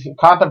 Like he was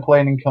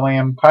contemplating killing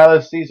him.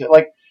 Kylo sees it.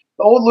 Like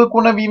the old Luke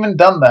wouldn't have even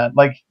done that.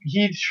 Like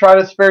he tried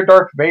to spare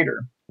Darth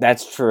Vader.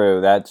 That's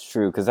true. That's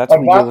true. Because that's Like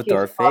what he did that's with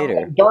just Darth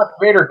Vader. Darth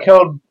Vader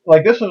killed.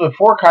 Like this was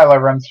before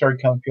Kylo Ren started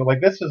killing people.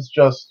 Like this is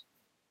just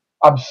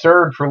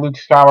absurd for Luke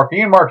Skywalker.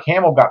 Even Mark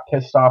Hamill got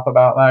pissed off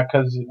about that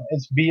because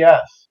it's BS.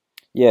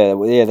 Yeah,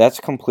 yeah, that's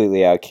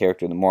completely out of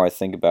character. The more I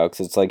think about it,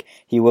 because it's like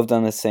he would have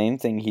done the same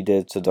thing he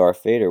did to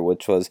Darth Vader,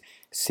 which was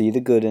see the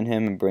good in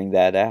him and bring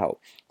that out.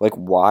 Like,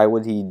 why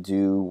would he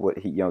do what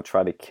he,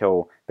 try to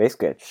kill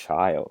basically a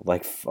child?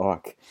 Like,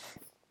 fuck.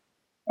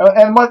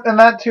 And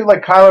that too,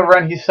 like Kylo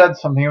Ren, he said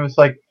something. He was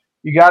like,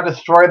 "You gotta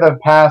destroy the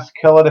past,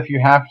 kill it if you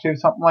have to,"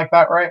 something like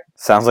that, right?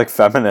 Sounds like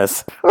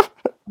feminist.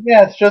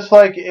 Yeah, it's just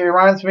like it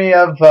reminds me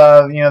of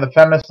the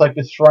feminists like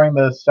destroying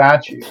the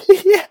statues.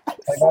 Like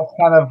Yes. that's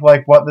kind of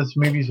like what this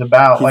movie's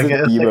about. He's Like an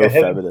it's like emo a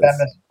hidden feminist.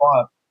 feminist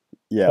plot.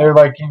 Yeah. They're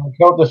like,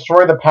 go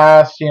destroy the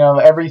past.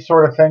 Every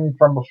sort of thing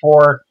from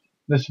before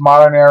this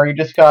modern era. You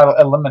just gotta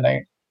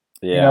eliminate.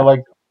 Yeah.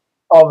 Like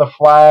all the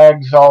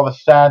flags, all the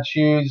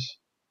statues,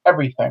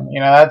 everything.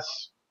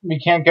 That's we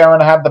can't go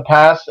and have the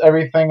past.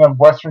 Everything of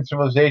Western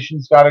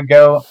civilization's got to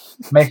go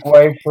make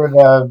way for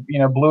the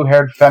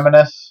blue-haired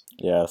feminists.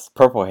 Yes.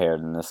 Purple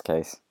haired in this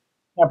case.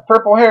 Yeah,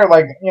 purple hair,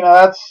 like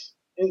that's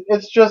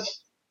it's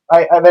just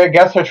I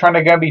guess they're trying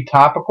to go be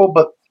topical,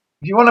 but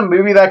if you want a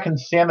movie that can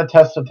stand the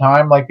test of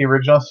time, like the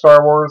original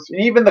Star Wars,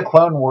 and even the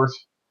Clone Wars,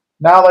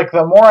 now like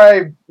the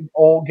more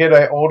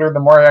get older, the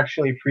more I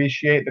actually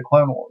appreciate the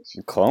Clone Wars.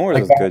 Clone Wars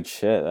Like is good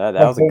shit. That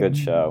like was a those, good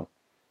show.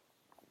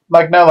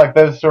 like no, like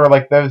those sort of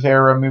like those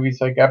era movies,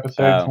 like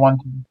episodes Oh, 1,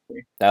 2,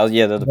 3. that was,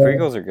 yeah. The They're-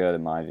 prequels are good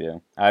in my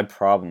view. I had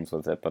problems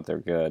with it, but they're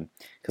good.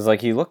 Cause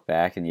like you look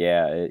back and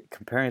yeah,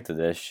 comparing it to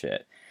this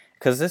shit.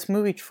 Cause this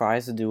movie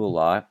tries to do a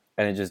lot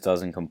and it just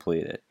doesn't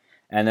complete it,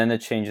 and then it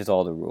changes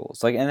all the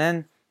rules. Like, and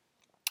then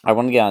I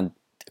want to get on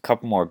a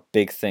couple more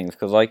big things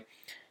because like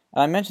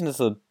I mentioned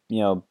this,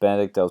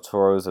 Benedict Del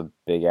Toro is a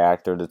big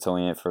actor that's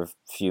only in it for a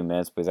few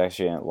minutes, but he's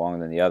actually in it longer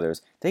than the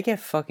others. They get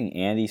fucking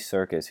Andy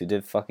Serkis, who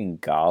did fucking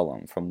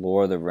Gollum from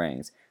Lord of the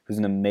Rings, who's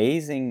an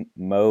amazing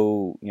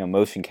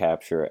motion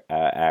capture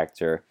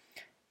actor,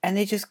 and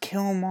they just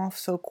kill him off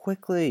so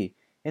quickly.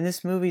 In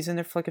this movie, he's in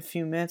there for like a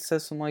few minutes,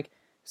 says some like,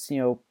 you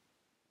know,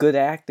 good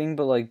acting,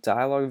 but like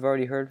dialogue we've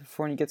already heard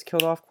before, and he gets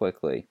killed off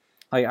quickly.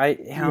 Like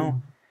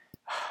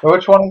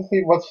Which one is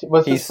he? What's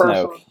this he's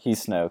Snoke. person?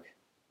 He's Snoke.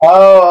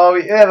 Oh,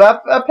 yeah,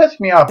 that pissed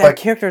me off. That Like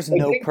character has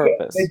no they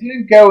purpose.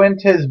 didn't go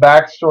into his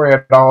backstory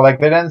at all. Like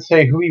they didn't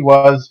say who he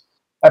was.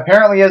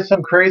 Apparently, he has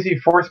some crazy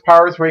force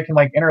powers where he can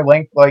like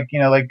interlink, like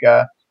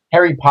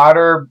Harry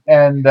Potter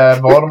and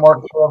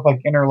Voldemort sort of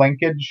like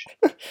interlinkage.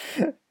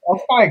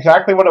 That's not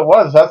exactly what it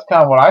was. That's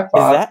kind of what I Is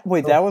thought. that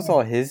wait? That was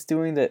all his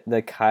doing. That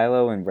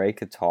Kylo and Rey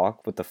could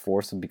talk with the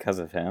Force because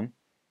of him.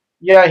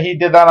 Yeah, he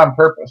did that on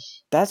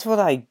purpose. That's what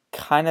I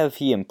kind of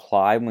he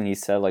implied when he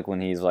said like when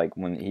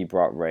he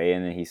brought Rey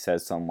in and he said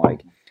something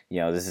like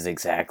this is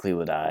exactly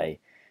what I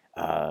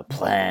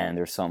planned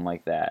or something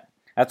like that.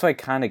 That's what I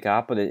kind of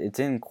got, but it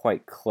didn't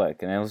quite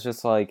click, and it was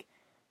just like,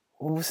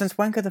 well, since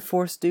when could the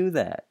Force do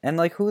that? And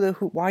like who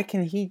why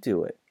can he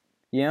do it?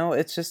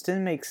 It just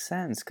didn't make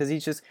sense because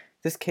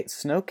this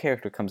Snow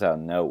character comes out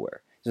of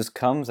nowhere, just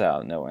comes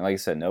out of nowhere. Like I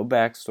said, no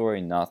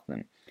backstory,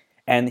 nothing,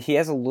 and he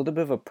has a little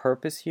bit of a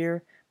purpose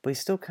here, but he's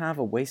still kind of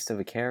a waste of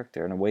a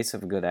character and a waste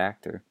of a good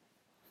actor.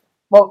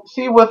 Well,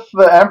 see, with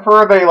the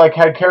Emperor, they like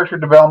had character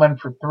development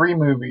for 3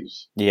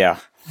 movies. Yeah,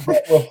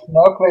 But with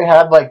Snoke, they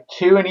had like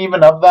 2, and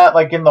even of that,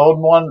 like in the old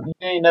one, you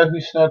didn't know who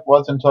Snoke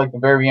was until like the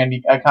very end.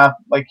 I kind of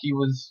like he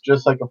was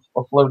just like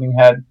a floating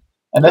head.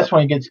 And yep, this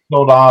one, he gets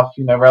killed off,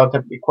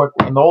 relatively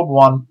quickly. In the old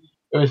one,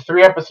 it was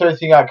 3 episodes.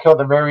 He got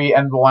killed at the very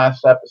end of the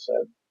last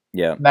episode,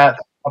 yep, and that's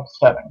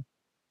upsetting.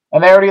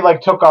 And they already like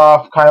took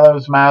off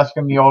Kylo's mask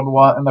in the old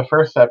one in the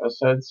first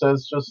episode, so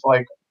it's just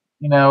like,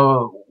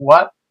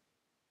 what?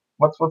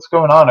 What's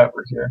going on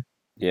over here?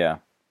 yeah.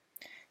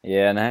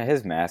 Yeah, and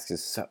his mask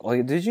is so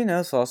like. Did you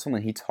notice also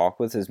when he talked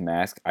with his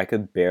mask, I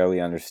could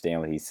barely understand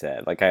what he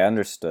said. Like I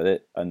understood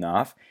it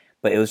enough,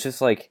 but it was just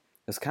like it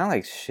was kind of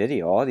like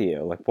shitty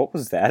audio. Like what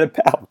was that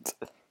about?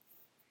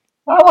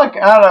 I don't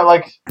know.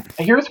 Like,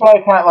 here's what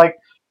I kind of like.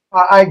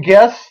 I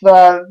guess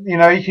that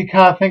you could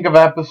kind of think of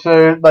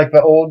episode like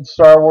the old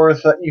Star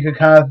Wars that you could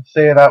kind of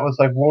say that was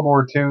like World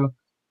War II.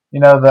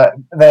 That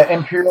the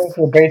Imperials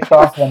were based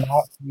off of the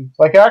Nazis.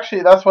 Like,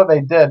 actually, that's what they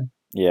did.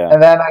 Yeah,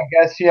 And then I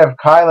guess you have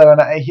Kylo, and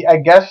I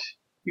guess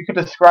you could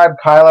describe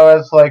Kylo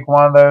as like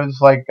one of those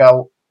like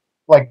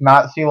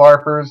Nazi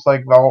larpers,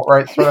 like the alt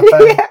right sort of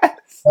thing. yes.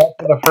 That's what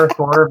the First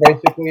Order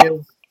basically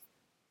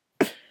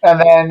is. And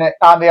then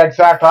on the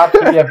exact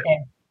opposite,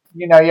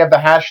 you have the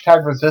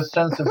hashtag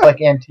resistance. It's like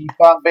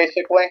Antifa,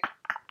 basically.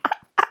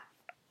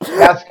 And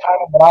that's kind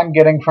of what I'm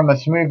getting from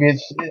this movie.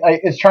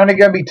 It's trying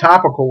to be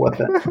topical with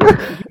it.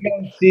 You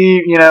can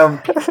see,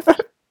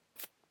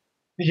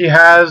 he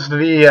has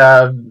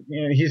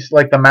he's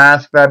like the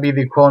mask. That'd be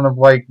the equivalent of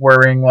like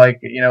wearing like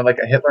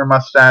a Hitler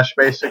mustache,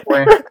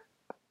 basically.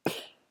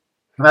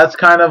 And that's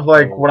kind of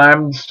like what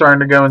I'm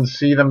starting to go and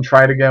see them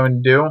try to go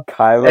and do. And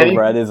Kylo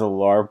Ren is a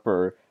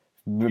larper.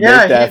 Make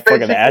yeah, he that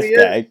fucking basically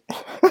is.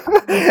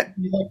 hashtag.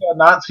 He's like a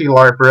Nazi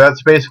larper.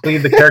 That's basically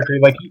the character.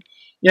 Like,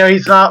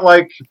 he's not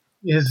like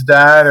his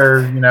dad,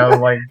 or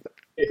like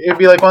it'd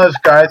be like one of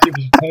those guys. He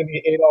was going to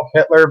be Adolf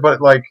Hitler,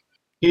 but like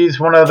he's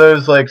one of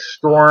those like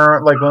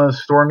one of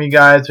those stormy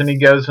guys, and he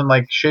goes and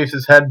like shaves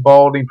his head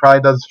bald. He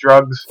probably does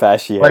drugs.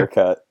 Fashy Like,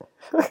 haircut.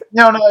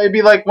 no, it'd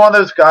be like one of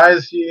those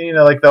guys,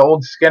 like the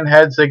old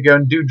skinheads. They go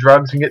and do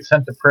drugs and get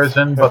sent to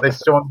prison, but they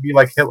still want to be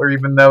like Hitler,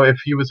 even though if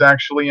he was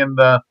actually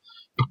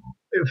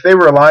if they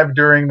were alive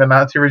during the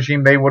Nazi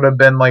regime, they would have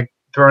been like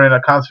thrown in a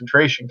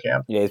concentration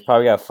camp. Yeah, he's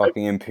probably got a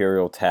fucking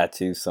imperial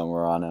tattoo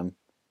somewhere on him,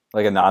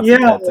 like a Nazi Yeah,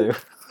 tattoo.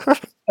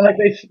 like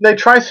they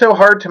try so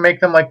hard to make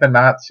them like the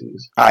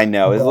Nazis, I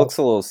know it but, looks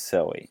a little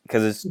silly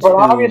because it's but too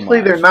obviously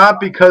they're much. not,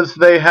 because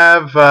they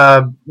have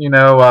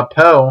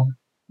Poe,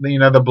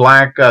 the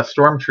black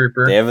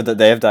stormtrooper.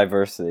 They have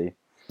diversity.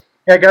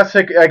 I guess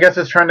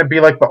it's trying to be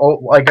like the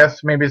alt. I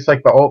guess maybe it's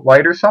like the alt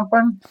light or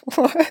something.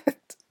 What?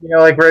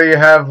 Like where you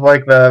have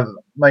like the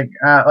like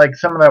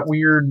some of that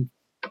weird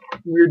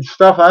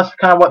stuff. That's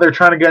kind of what they're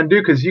trying to go and do,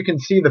 because you can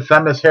see the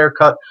feminist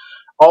haircut.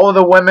 All of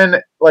the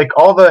women, like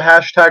all the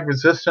hashtag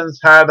resistance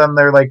had on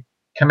their like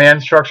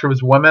command structure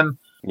was women.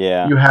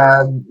 Yeah. You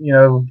had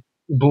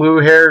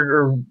blue-haired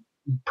or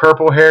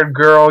purple-haired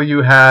girl.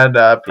 You had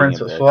Being a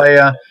Princess bitch.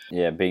 Leia,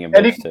 Yeah, being a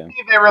and you bitch can too.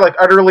 see they were like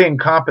utterly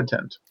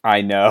incompetent.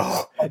 I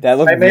know. That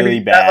looked Maybe really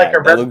that like a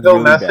bad. That red looked pill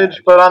really message,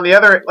 bad. but on the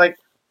other, like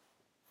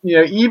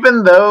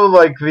even though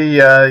like the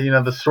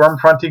the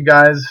Stormfronty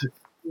guys,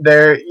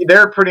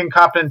 they're pretty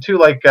incompetent too.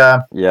 Like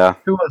Yeah.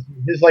 who was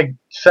his like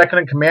second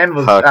in command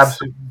was Hux.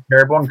 absolutely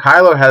terrible, and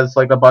Kylo has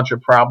like a bunch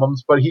of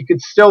problems, but he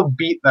could still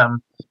beat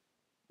them.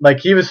 Like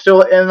he was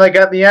still, and like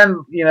at the end,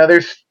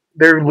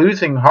 they're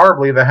losing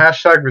horribly. The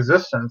hashtag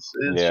resistance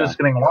is Yeah. just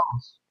getting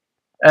lost,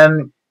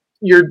 and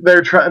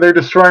they're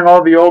destroying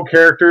all the old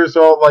characters.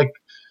 All like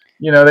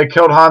they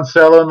killed Han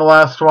Solo in the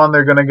last one.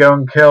 They're gonna go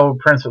and kill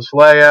Princess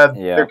Leia.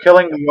 They're Yeah.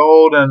 killing the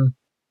old, and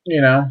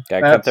Gotta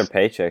cut their that's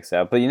paychecks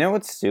out. But you know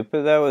what's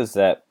stupid though is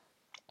that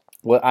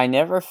what I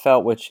never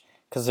felt, which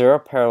because there are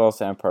parallels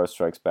to Empire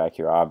Strikes Back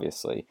here,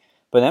 obviously.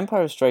 But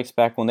Empire Strikes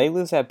Back, when they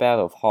lose that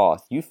Battle of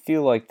Hoth, you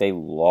feel like they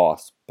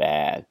lost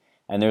bad.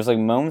 And there's like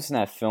moments in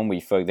that film where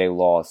you feel like they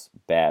lost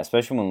bad,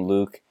 especially when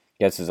Luke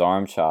gets his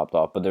arm chopped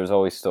off. But there's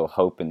always still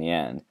hope in the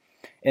end.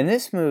 In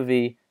this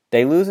movie,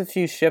 they lose a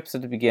few ships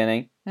at the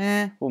beginning.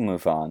 We'll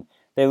move on.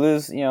 They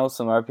lose,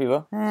 some other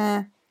people.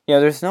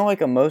 There's no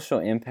like emotional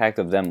impact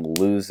of them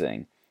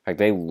losing. Like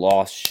they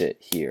lost shit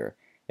here.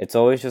 It's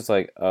always just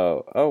like,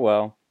 oh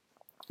well,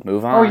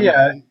 move oh on.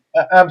 yeah,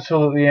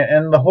 absolutely.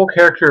 And the whole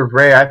character of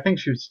Rey, I think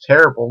she was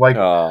terrible. Like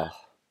Oh,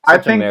 I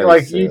such a think Mary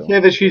like you Sue. say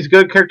that she's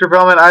good character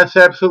development. I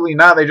say absolutely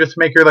not. They just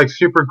make her like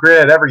super great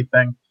at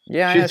everything.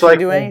 Yeah, I know She's she can like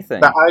do the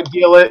anything.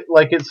 ideal,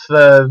 like it's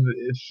the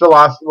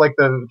like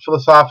the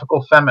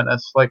philosophical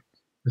feminist, like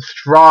the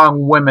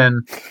strong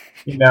women.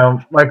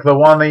 Like the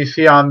one that you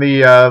see on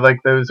the like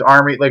those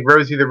army, like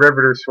Rosie the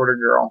Riveter sort of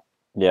girl.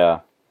 Yeah,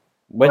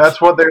 which That's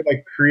what they're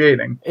like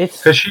creating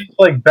because it's she's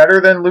like better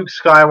than Luke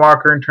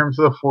Skywalker in terms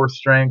of the Force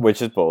strength.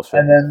 which is bullshit.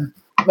 And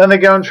then they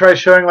go and try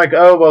showing like,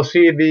 oh well,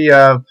 see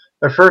the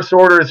First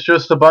Order is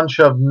just a bunch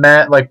of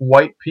men, like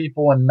white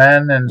people and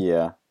men, and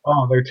Yeah.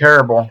 oh, they're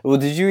terrible. Well,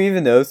 did you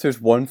even notice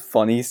there's one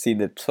funny scene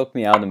that took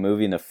me out of the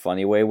movie in a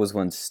funny way was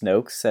when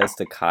Snoke says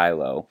to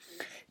Kylo,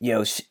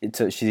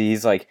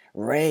 he's like,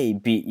 Ray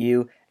beat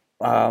you,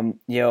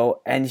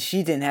 and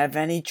she didn't have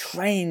any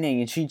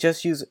training, and she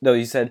just used, no,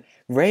 he said,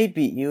 Ray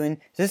beat you, and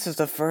this is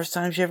the first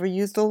time she ever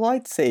used a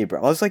lightsaber.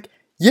 I was like,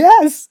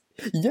 yes!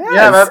 Yeah,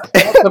 Yes!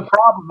 that's the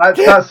problem. That's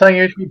not something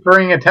you should be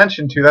paying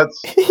attention to.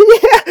 That's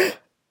Yeah!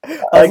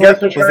 I I was guess like,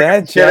 they're is trying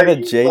that a to get jab at at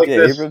you J.J. like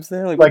this, Abrams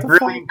there? Like, what like the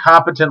really fuck?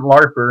 incompetent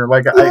LARPer.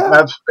 Like Yeah!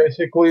 that's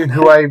basically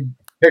who I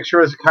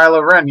picture as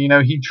Kylo Ren.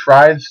 He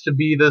tries to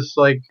be this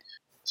like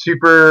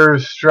super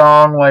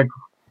strong, like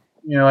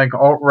like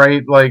alt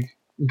right like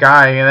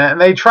guy, and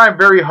they try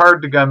very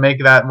hard to go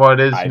make that what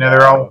it is. I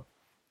They're all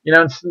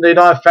know. they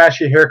don't have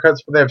fashy haircuts,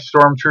 but they have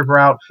stormtrooper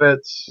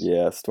outfits.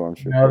 Yeah,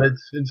 Stormtrooper.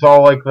 It's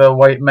all like the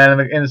white men,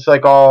 and it's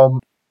like all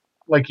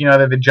like they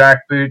have the jack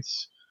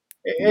boots.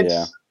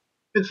 Yeah.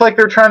 It's like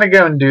they're trying to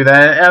go and do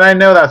that, and I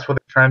know that's what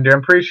they're trying to do.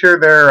 I'm pretty sure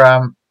they're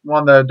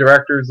one of the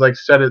directors like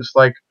said it's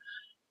like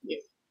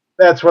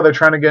that's what they're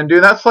trying to go and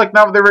do. That's like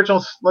not the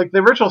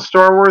original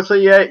Star Wars.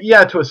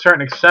 Yeah, to a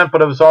certain extent,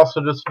 but it was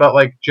also just about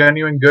like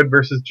genuine good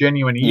versus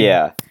genuine evil.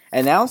 Yeah.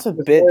 And that was a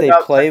It's bit more they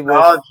about play with.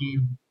 technology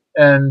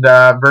and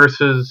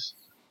versus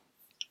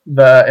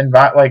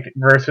like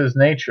versus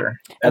nature,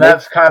 and And they.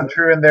 that's kind of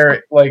true in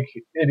their like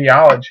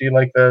ideology.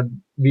 Like the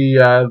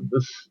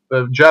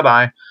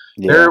Jedi,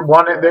 Yeah,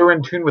 they were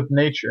in tune with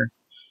nature,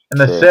 and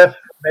the true. Sith,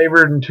 they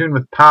were in tune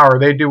with power.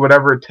 They do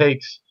whatever it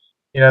takes.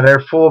 They're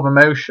full of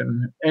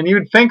emotion, and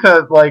you'd think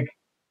that like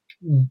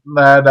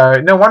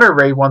that. No wonder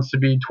Rey wants to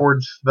be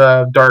towards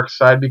the dark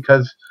side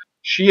because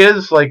she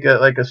is like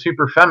a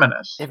super Yeah,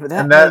 feminist, but and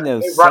that that made no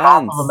they run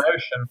off of sense.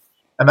 emotion,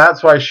 and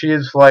that's why she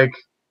is like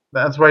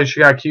that's why she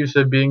got accused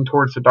of being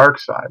towards the dark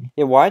side.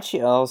 Yeah, why'd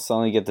she all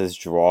suddenly get this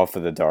draw for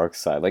the dark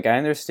side? Like, I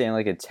understand,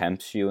 like, it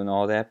tempts you and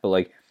all that, but,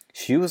 like,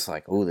 she was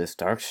like, ooh, this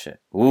dark shit.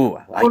 Ooh,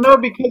 I Well, like no,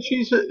 it.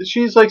 because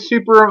she's like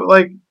super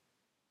like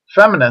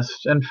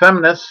feminist, and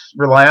feminists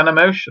rely on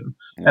emotion,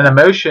 and Yeah,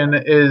 emotion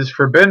is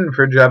forbidden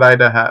for Jedi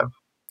to have.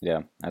 yeah,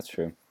 that's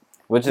true.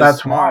 Which is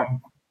That's smart. why.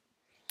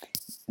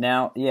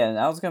 Now, yeah, and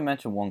I was gonna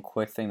mention one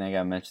quick thing, then I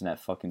gotta mention that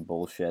fucking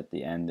bullshit at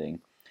the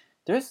ending.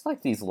 There's,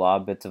 like, these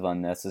lot bits of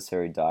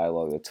unnecessary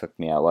dialogue that took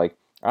me out. Like,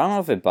 I don't know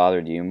if it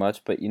bothered you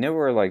much, but you know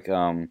where, like,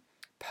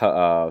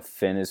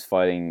 Finn is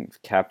fighting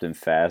Captain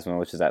Phasma,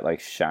 which is that, like,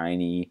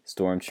 shiny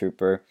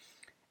stormtrooper?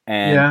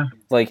 And Yeah.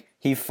 like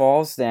he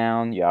falls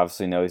down. You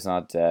obviously know he's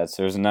not dead.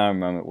 So there's another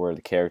moment where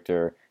the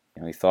character,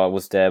 he thought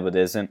was dead but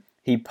isn't.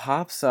 He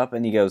pops up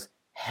and he goes,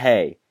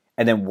 "Hey,"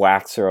 and then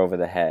whacks her over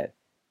the head.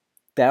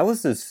 That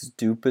was the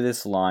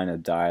stupidest line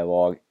of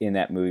dialogue in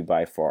that movie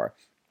by far.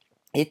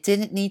 It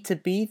didn't need to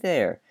be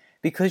there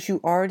because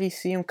you already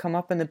see him come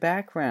up in the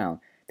background.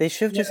 They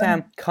should have just Yeah. had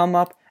him come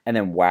up and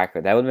then whack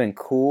her. That would have been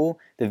cool.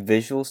 The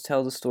visuals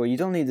tell the story. You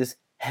don't need this.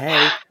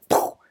 Hey,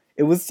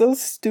 it was so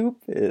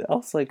stupid. I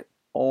was like,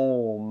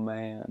 oh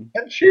man.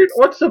 And shoot,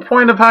 what's the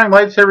point of having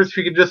lightsabers if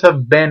you could just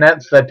have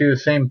bayonets that do the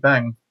same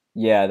thing?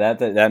 Yeah,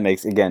 that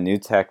makes again new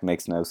tech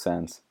makes no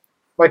sense.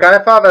 Like I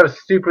thought that was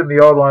stupid in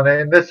the old one.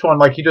 In this one,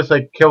 like he just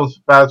like kills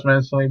Phasma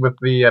instantly with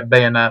the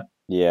bayonet.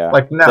 Yeah,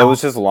 Like that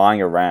was no, just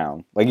lying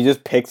around. Like he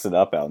just picks it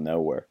up out of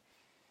nowhere.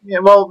 yeah,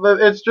 well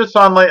it's just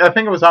on like I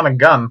think it was on a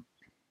gun.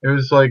 It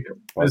was like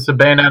it's Was a it?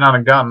 bayonet on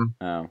a gun.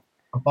 Oh,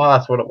 I thought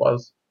that's what it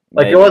was.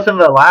 Like it maybe. wasn't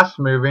the last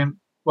movie.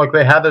 Like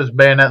they had those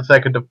bayonets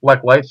that could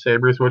deflect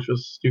lightsabers, which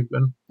was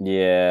stupid.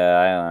 Yeah,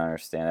 I don't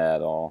understand that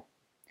at all.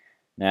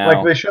 Like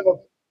Now, they should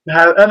have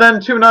had. And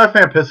then too, another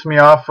thing that pissed me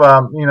off.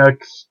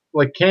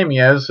 Like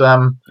cameos.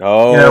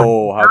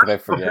 oh, how could I The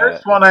first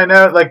forget? one I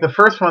know, like the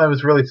first one that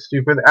was really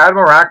stupid.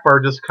 Admiral Akbar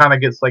just kind of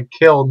gets like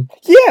killed,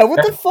 Yeah, what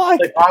and, the fuck?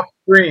 like off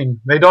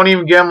screen. They don't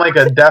even give him like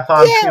a death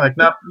on screen. Like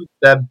Yeah, nope, he's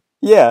dead.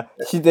 yeah.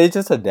 They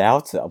just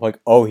announced it. I'm like,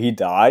 oh, he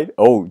died.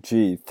 Oh,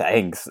 gee,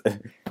 thanks.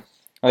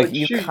 Like Like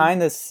you shoot.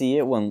 kind of see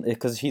it when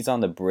because he's on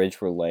the bridge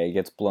where Leia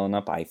gets blown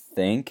up, I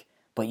think,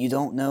 but you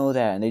don't know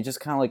that, and they just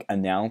kind of like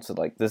announce it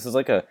like this is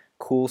like a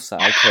cool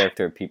side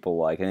character people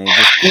like, and they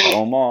just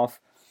kill him off.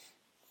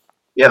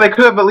 Yeah, they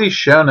could have at least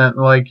shown it.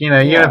 Like even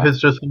if Yeah. it's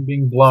just him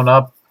being blown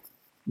up,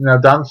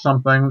 done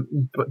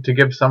something to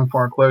give some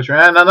form of closure.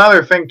 And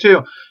another thing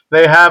too,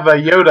 they have a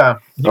Yoda.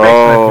 He makes an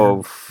Oh,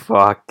 appearance.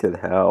 fucking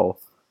hell.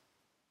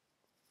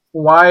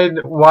 Why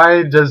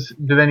do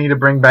they need to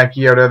bring back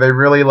Yoda? They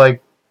really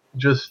like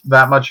just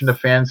that much into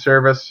fan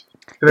service.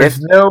 There's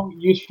If no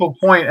useful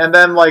point. And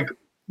then like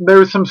there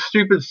was some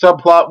stupid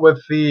subplot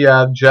with the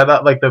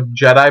Jedi, like the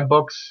Jedi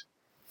books,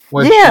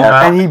 which yeah,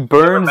 I and don't he think they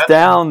ever burns mentioned.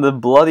 down the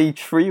bloody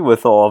tree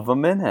with all of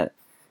them in it.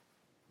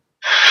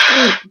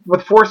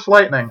 With Force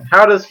lightning,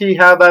 how does he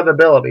have that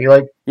ability?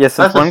 Like Yeah,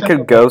 since that's a when could simple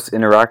thing. ghosts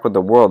interact with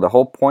the world? The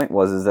whole point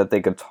was is that they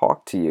could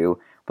talk to you,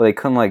 but they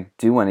couldn't like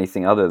do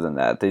anything other than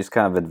that. They just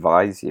kind of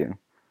advise you.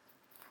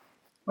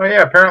 Well,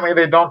 yeah, apparently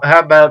they don't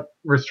have that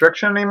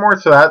restriction anymore.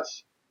 So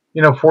that's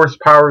Force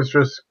powers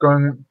just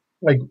going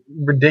like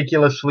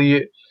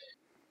ridiculously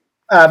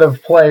out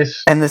of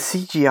place. And the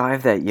CGI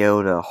of that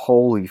Yoda,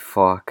 holy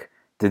fuck,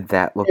 did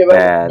that Yeah, look that looks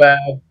bad?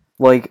 bad.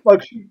 Like,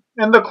 Like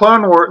in the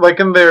Clone War, like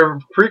in their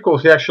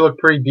prequels, he actually looked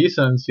pretty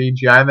decent in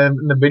CGI. And then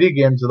in the video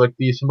games, it looked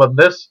decent. But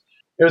this,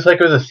 it was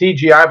like it was a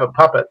CGI of a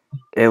puppet.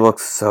 it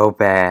looks so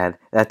bad.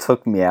 That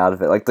took me out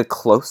of it. Like, the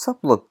close up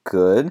looked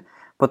good,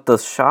 but the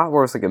shot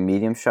where it's like a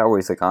medium shot where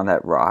he's like on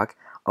that rock,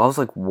 I was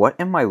like, what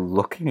am I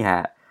looking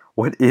at?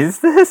 What is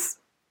this?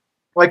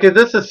 Like, is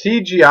this a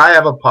CGI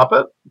of a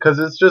puppet? Because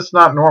it's just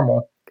not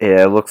normal.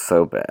 Yeah, it looks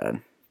so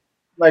bad.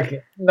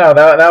 Like, no,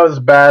 that was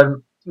bad.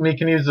 He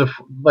can use the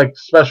like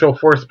special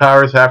force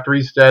powers after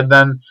he's dead.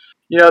 Then,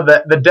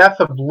 the death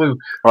of Luke.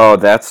 Oh,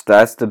 that's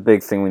the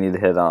big thing we need to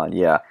hit on.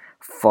 Yeah.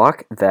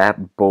 Fuck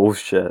that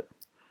bullshit.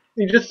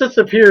 He just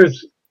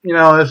disappears.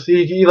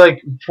 He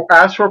like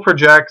astral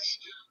projects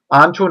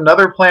onto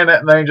another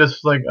planet, and then he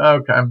just like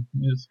okay,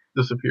 he just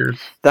disappears.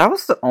 That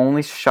was the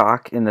only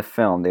shock in the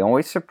film. The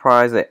only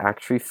surprise I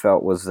actually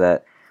felt was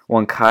that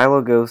when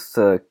Kylo goes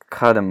to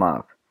cut him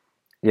up,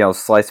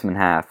 slice him in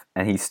half,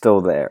 and he's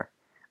still there.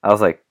 I was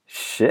like,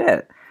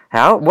 shit.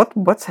 How?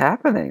 What's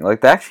happening?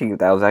 Like that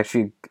was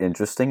actually an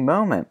interesting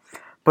moment.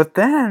 But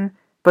then,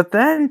 but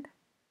then,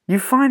 you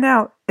find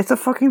out it's a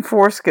fucking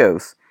Force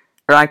ghost.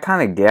 Or I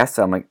kind of guessed.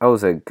 I'm like, oh,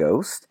 is it a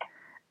ghost?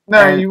 No,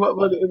 And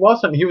it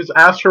wasn't. He was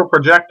astral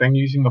projecting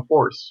using the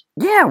force.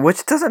 yeah,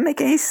 which doesn't make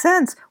any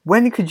sense.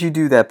 When could you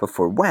do that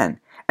before? When?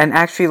 And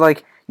actually,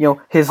 like,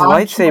 his Onto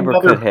lightsaber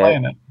another could hit.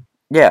 planet.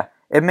 Yeah,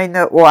 it made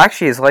no. Well,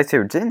 actually, his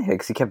lightsaber didn't hit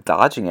because he kept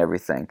dodging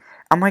everything.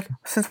 I'm like,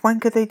 since when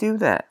could they do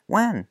that?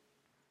 When?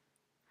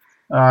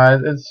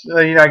 It's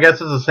I guess it's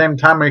the same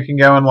time where you can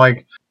go and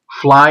like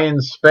fly in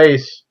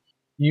space,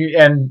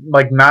 and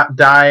like not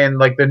die in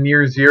like the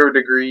near 0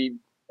 degree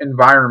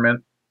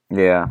environment.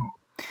 Yeah,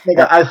 Like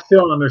and I still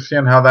don't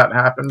understand how that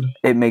happened.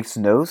 it makes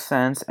no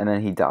sense. And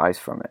then he dies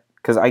from it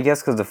because I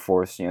guess because the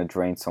Force,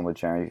 drains so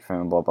much energy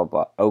from him. Blah blah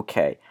blah.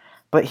 Okay,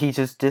 but he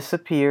just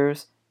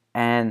disappears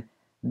and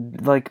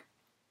like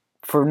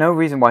for no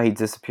reason why he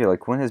disappeared.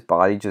 Like when his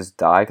body just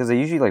died because they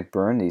usually like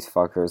burn these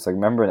fuckers. Like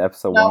remember in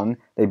Episode No, One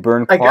they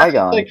burned I guess Qui it's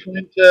Gon. like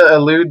trying to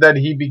allude that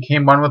he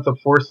became one with the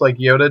Force like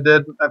Yoda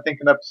did. I think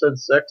in Episode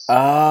 6.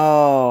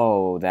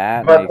 Oh,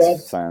 that But makes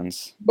that's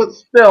sense. but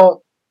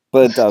still,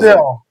 But it doesn't.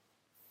 still,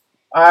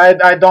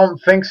 I don't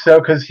think so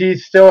because he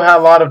still had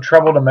a lot of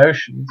troubled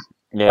emotions.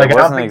 Yeah, it Like I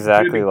don't wasn't think he could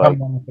exactly become like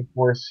one with the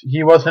Force.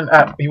 He wasn't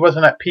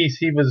at peace.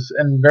 He was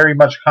in very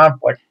much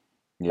conflict,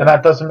 and yeah.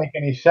 that doesn't make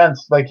any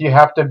sense. Like you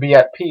have to be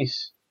at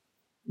peace,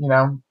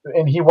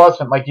 and he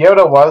wasn't. Like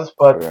Yoda was,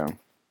 but Yeah.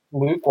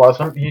 Luke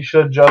wasn't. He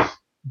should have just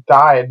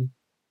died.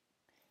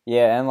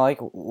 Yeah, and like,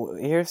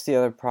 here's the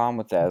other problem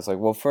with that. It's like,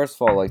 well, first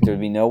of all, like, there'd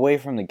be no way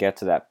for him to get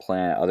to that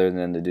planet other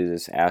than to do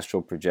this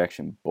astral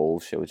projection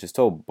bullshit, which is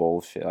total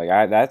bullshit. Like,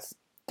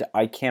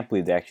 I can't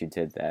believe they actually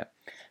did that.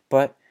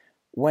 But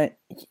when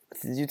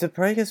the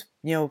biggest,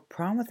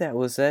 problem with that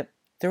was that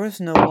there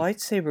was no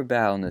lightsaber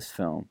battle in this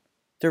film.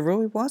 There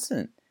really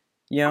wasn't.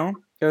 There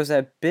was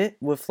that bit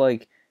with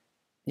like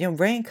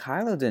Rey and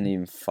Kylo didn't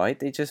even fight.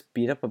 They just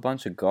beat up a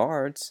bunch of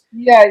guards.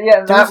 Yeah, and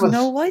There that was was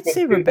no stupid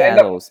lightsaber too. They end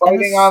up battles in a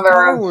fighting on their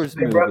Star own. Wars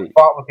They both movie.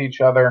 fought with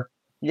each other,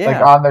 like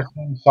Yeah, on their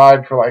same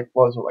side for like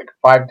what was it,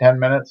 like 5-10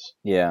 minutes?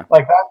 yeah.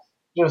 Like that's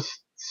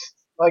just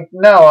like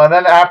no. And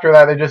then after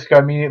that, they just go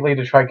immediately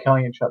to try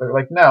killing each other.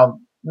 Like no,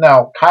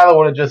 no. Kylo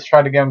would have just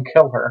tried to go and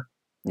kill her.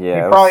 He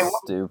Yeah, it was probably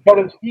would.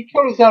 stupid. He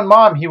killed his own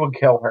mom. He would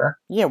kill her.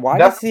 Yeah, why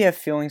does Definitely. he have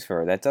feelings for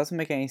her? That doesn't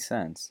make any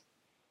sense.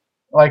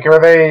 Like are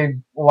they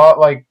a lot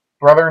like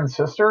brother and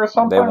sister or They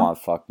something? want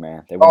fuck,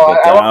 man. They Oh, would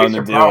get I won't be down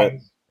and do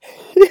it.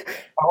 surprised.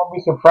 I won't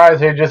be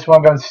surprised. They just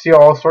want to go and steal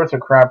all sorts of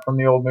crap from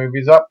the old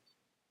movies. Up,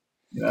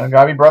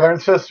 gotta be brother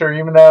and sister.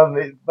 Even though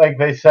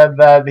they said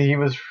that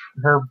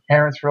her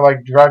parents were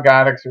like drug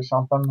addicts or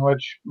something,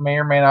 which may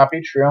or may not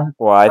be true.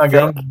 Well, I think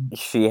Again,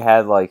 she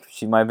had like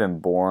she might have been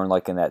born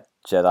like in that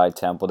Jedi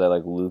temple that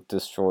like Luke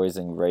destroys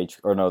and rage,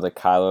 or no, the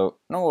Kylo.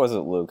 No, was it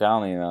Luke? I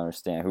don't even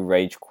understand. Who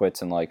rage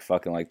quits and like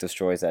fucking like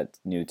destroys that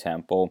new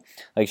temple.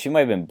 Like she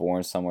might have been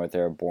born somewhere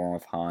there, born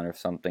with Han or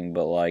something.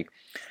 But like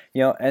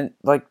and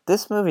like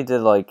this movie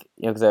did like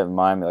because that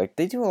reminded me like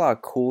they do a lot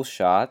of cool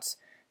shots,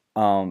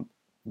 um,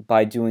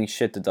 by doing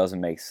shit that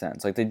doesn't make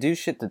sense. Like they do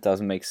shit that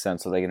doesn't make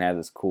sense so they can have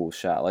this cool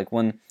shot. Like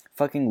when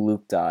fucking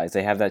Luke dies,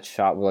 they have that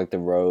shot where like the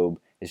robe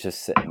is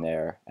just sitting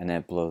there and then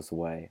it blows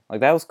away.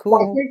 Like that was well,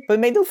 cool, but it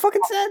made no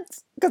fucking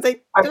sense because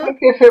they I do it. think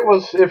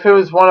if it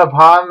was one of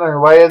Han or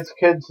Leia's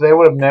kids, they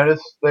would have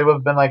noticed. They would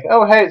have been like,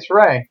 "Oh, hey, it's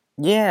Rey."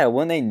 Yeah,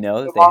 when they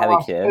know The that they long had a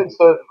lost kid, kid.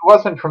 So it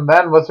wasn't from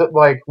them. Was it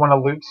like one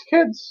of Luke's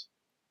kids?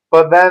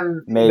 But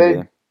then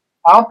maybe.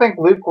 I don't think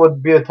Luke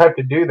would be the type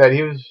to do that.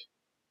 He was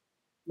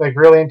like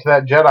really into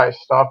that Jedi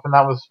stuff, and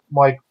that was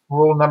like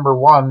rule number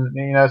one.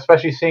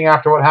 Especially seeing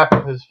after what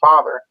happened to his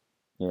father,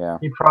 Yeah,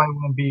 he probably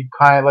wouldn't be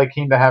kind of like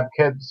keen to have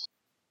kids.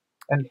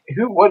 And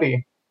who would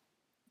he?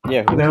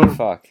 yeah. Who You would he know,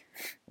 fuck?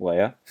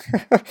 Leia.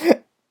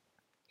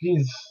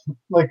 he's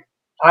like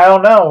I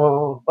don't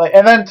know. Like,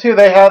 and then too,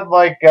 they had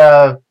like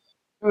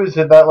who is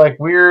it? That like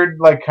weird,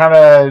 like kind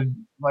of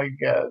like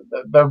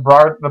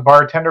the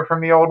bartender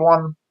from the old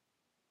one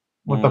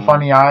with the Mm.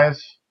 funny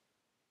eyes.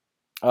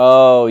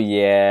 Oh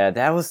yeah,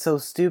 that was so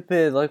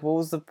stupid. Like, what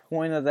was the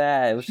point of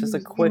that? It was She just a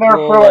was in quick there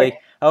little for like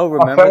like, oh, a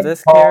remember phone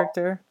this call.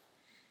 character?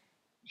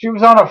 She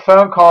was on a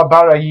phone call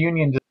about a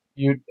union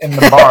dispute in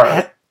the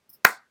bar.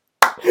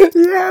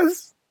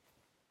 Yes.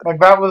 Like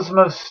that was the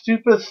most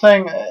stupid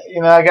thing.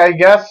 Like I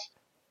guess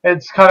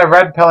it's kind of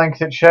red pilling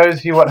because it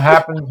shows you what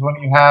happens when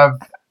you have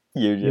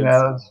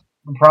Unions.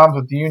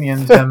 problems with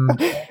unions, and it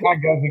kind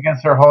of goes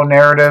against their whole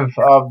narrative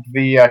of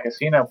the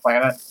casino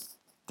planet.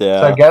 So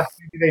I Yeah. guess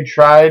maybe they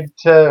tried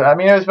to. I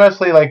mean, it was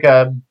mostly like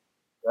an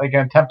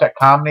attempt at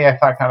comedy. I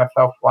thought kind of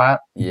fell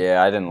flat.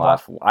 Yeah, I didn't But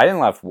laugh. I didn't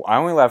laugh. I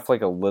only laughed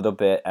like a little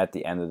bit at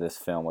the end of this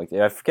film. Like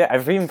I forget. I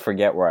even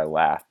forget where I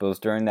laughed. But it was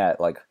during that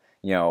like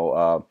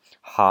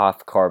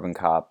Hoth carbon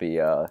copy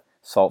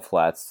Salt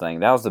Flats thing.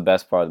 That was the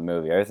best part of the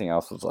movie. Everything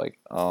else was like,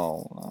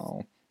 oh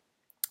no.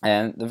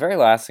 And the very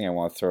last thing I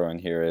want to throw in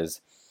here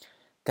is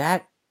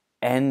that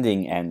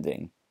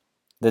ending.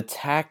 The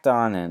tacked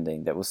on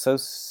ending that was so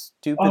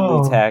stupidly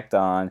oh, tacked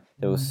on,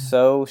 that was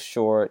so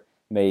short,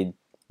 made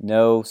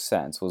no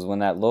sense, was when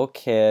that little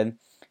kid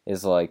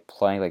is like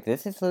playing like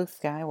this is Luke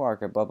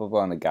Skywalker, blah blah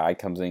blah, and the guy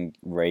comes in,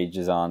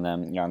 rages on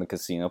them, on the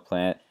casino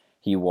planet.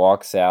 He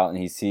walks out and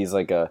he sees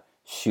like a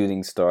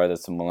shooting star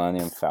that's a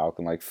Millennium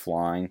Falcon like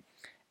flying,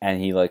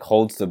 and he like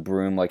holds the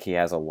broom like he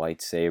has a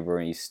lightsaber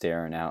and he's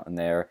staring out in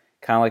there.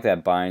 Kind of like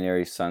that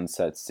binary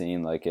sunset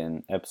scene, like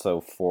in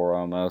episode 4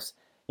 almost,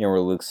 where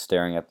Luke's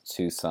staring at the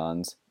two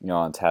suns,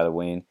 on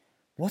Tatooine.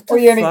 What oh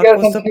the yeah, and fuck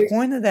was the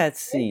point of that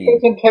he goes scene?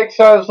 and takes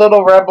out his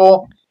little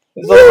rebel.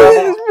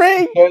 Yes,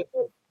 right.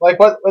 Like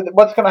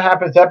what's gonna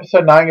happen? Is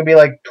episode 9 gonna be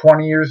like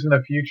 20 years in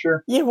the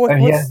future, Yeah,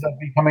 and he ends what's up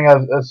becoming a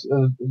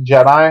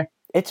Jedi?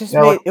 it just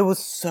Like made it was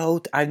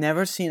so I've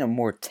never seen a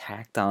more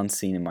tacked on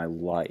scene in my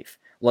life.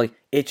 Like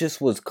it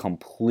just was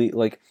complete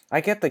like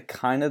I get the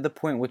kind of the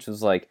point which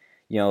was like,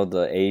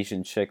 the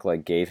Asian chick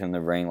like gave him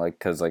the ring like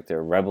cuz like there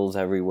are rebels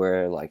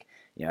everywhere, like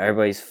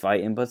everybody's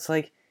fighting, but it's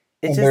like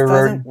it and just they're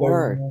doesn't rodents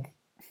work. everywhere.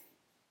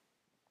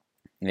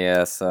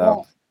 Yeah, so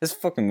Well, this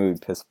fucking movie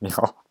pissed me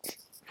off.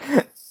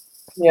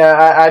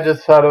 yeah, I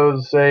just thought it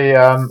was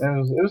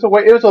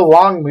a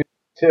long movie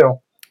too.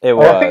 It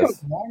Like I think it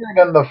was was. longer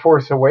than The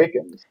Force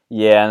Awakens.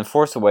 Yeah, and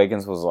Force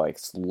Awakens was like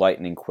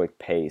lightning quick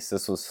pace.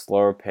 This was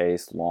slower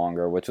pace,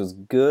 longer, which was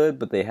good,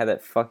 but they had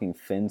that fucking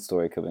Finn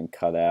story could have been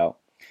cut out.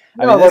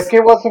 I No, mean, like this,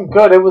 it wasn't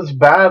good. It was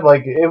bad.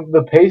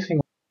 The pacing,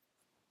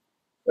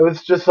 it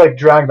was just like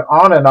dragged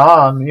on and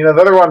on. The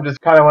other one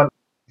just kind of went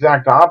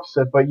exact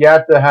opposite. But you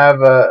had to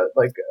have a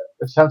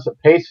sense of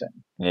pacing.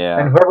 And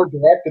yeah, whoever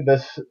directed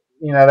this,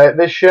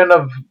 they shouldn't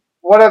have.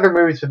 What other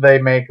movies did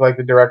they make? Like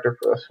the director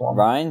for this one?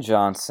 Ryan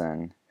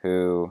Johnson,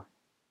 who,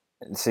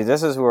 see,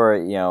 this is where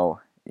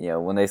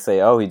when they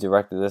say, "Oh, he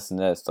directed this and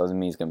this," doesn't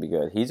mean he's gonna be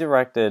good. He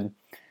directed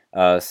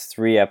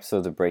 3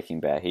 episodes of Breaking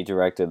Bad. He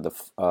directed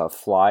the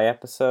Fly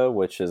episode,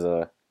 which is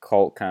a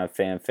cult kind of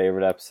fan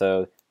favorite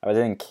episode. I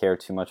didn't care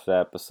too much for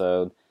that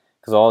episode.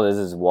 because all it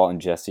is Walt and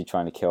Jesse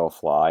trying to kill a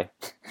fly,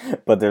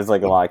 but there's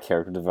like a lot of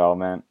character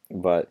development.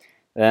 But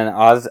then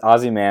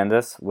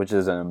Ozymandias, which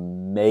is an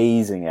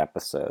amazing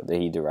episode that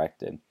he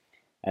directed,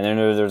 and then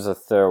there's a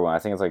third one. I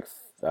think it's like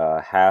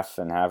half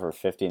and half or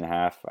 50 and a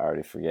half. I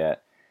already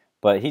forget,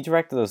 but he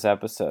directed those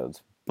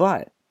episodes,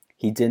 but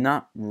he did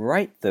not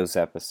write those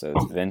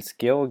episodes. Vince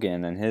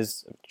Gilligan and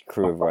his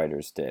crew of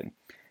writers did.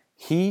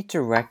 He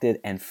directed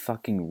and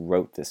fucking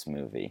wrote this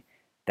movie.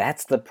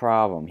 That's the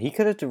problem. He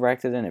could have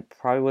directed it and it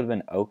probably would have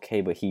been okay,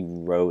 but he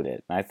wrote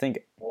it. And I think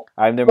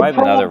there The might have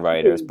been other problem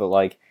writers, too, but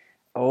like,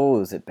 oh,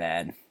 is it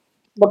bad?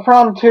 the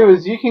problem too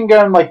is you can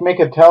go and like make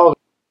a television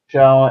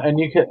show, and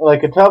you can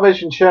like a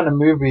television show and a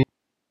movie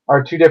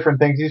are two different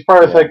things. He's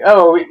probably just Yeah. like,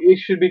 oh, it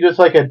should be just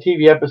like a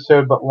TV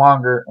episode but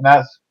longer, and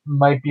that's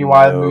might be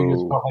why the movie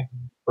just No. felt like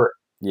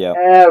Yeah.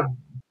 forever.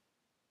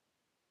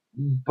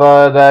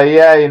 But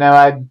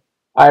yeah,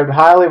 I would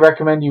highly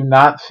recommend you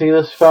not see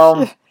this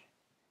film.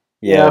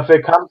 Yeah. If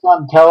it comes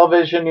on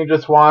television, you're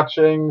just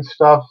watching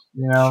stuff.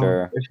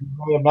 Sure. If you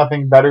really have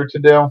nothing better to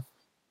do,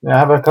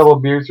 have a couple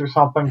of beers or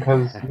something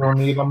because you'll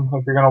need them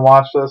if you're gonna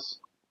watch this.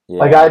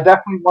 Like, I Yeah.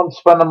 definitely wouldn't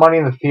spend the money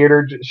in the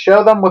theater. Just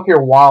show them with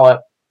your wallet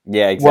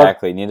Yeah, what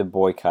exactly. You need to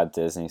boycott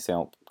Disney so you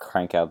don't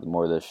crank out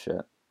more of this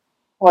shit.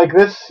 like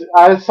this.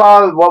 I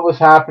saw what was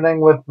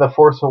happening with the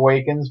Force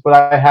Awakens, but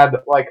I had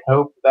like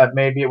hope that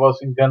maybe it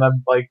wasn't gonna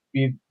like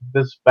be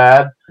this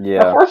bad. The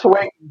Yeah. Force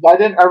Awakens,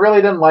 I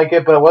really didn't like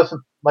it, but it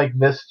wasn't like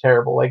this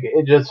terrible. Like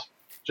it just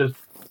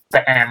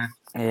bam.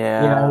 You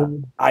Yeah,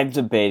 know, I'm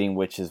debating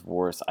which is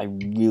worse. I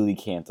really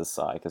can't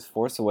decide because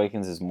Force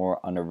Awakens is more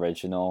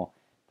unoriginal,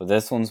 but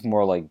this one's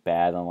more like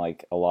bad on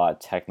like a lot of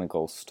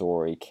technical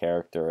story,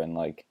 character, and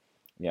like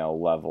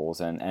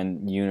levels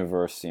and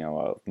universe,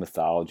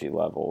 mythology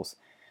levels.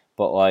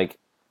 But like,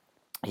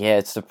 yeah,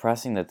 it's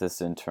depressing that this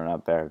didn't turn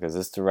out better because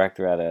this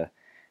director had a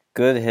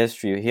good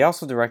history. He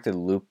also directed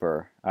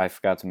Looper. I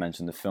forgot to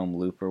mention the film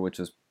Looper, which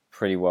was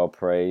pretty well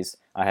praised.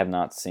 I have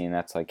not seen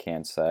that, so I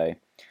can't say.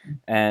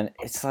 And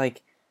it's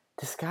like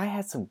this guy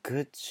had some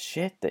good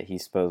shit that he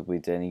supposedly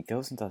did. And he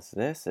goes and does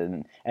this,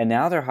 and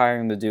now they're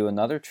hiring him to do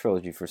another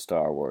trilogy for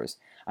Star Wars.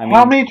 I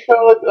how mean, many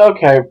trailers?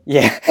 Okay,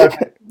 yeah, okay.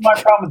 This is my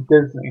problem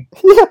with Disney.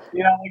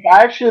 yeah, Like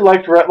I actually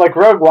liked like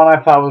Rogue One.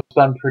 I thought was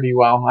done pretty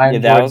well. I yeah.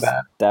 That enjoyed was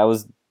that. that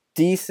was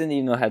decent,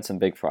 even though it had some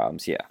big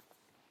problems. Yeah,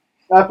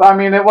 I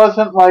mean, it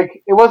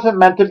wasn't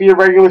meant to be a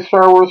regular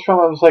Star Wars film.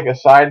 It was like a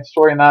side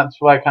story, and that's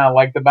what I kind of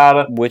liked about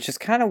it. which is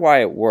kind of why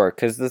it worked.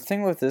 Because the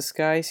thing with this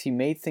guy is he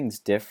made things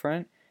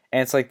different,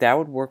 and it's like that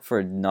would work for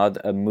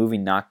a movie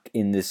not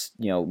in this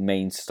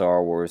main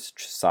Star Wars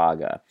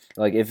saga.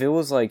 Like if it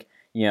was like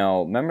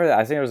remember that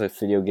I think there was a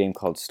video game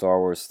called Star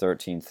Wars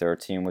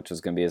 1313, which was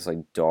gonna be this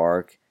like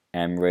dark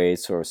M-rated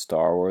sort of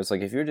Star Wars.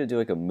 Like if you were to do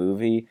like a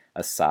movie,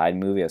 a side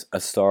movie, a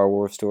Star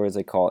Wars story as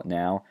they call it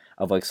now,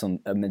 of like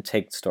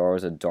take Star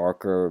Wars a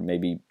darker,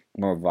 maybe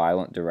more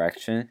violent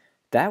direction,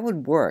 that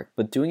would work.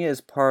 But doing it as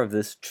part of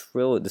this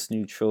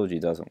new trilogy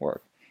doesn't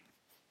work.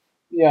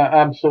 Yeah,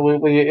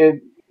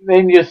 absolutely.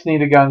 They just need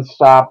to go and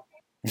stop.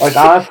 Like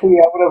honestly,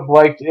 I would have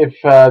liked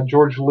if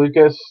George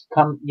Lucas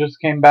just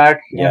came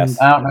back, and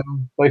Yes. I don't know,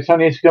 like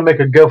Sony's gonna make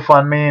a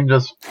GoFundMe and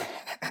just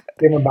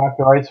give him back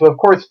the rights. So of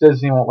course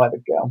Disney won't let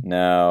it go.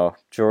 No,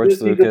 George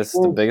Disney just Lucas, the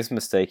wants, biggest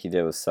mistake he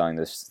did was selling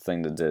this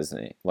thing to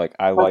Disney. Like,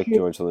 I but like he,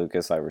 George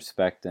Lucas, I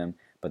respect him,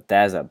 but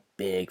that is a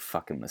big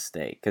fucking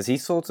mistake. Because he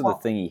sold to the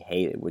thing he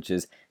hated, which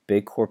is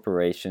big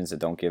corporations that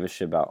don't give a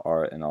shit about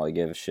art and all they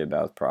give a shit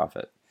about is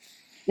profit.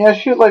 yeah,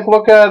 shoot, like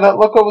look at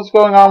what's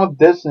going on with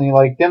Disney.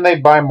 Like, didn't they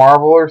buy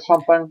Marvel or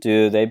something?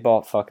 Dude, they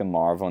bought fucking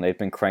Marvel and they've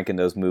been cranking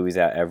those movies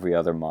out every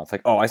other month.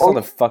 Like, oh, I saw Or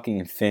the fucking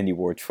Infinity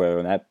War trailer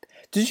and that.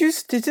 Did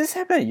this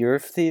happen at your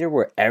theater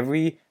where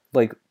every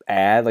like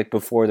ad like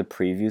before the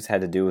previews had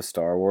to do with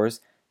Star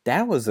Wars?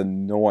 That was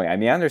annoying. I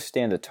mean, I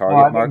understand the no, target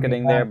I didn't get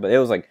marketing there, that. but it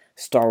was like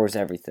Star Wars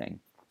everything.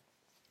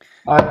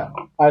 I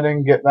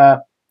didn't get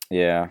that.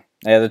 Yeah,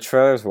 yeah. The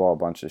trailers were all a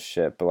bunch of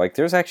shit, but like,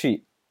 there's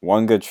actually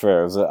one good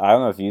trailer. I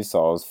don't know if you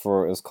saw. It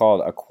was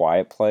called A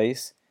Quiet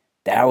Place.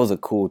 That was a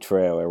cool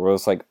trailer where it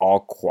was like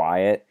all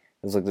quiet.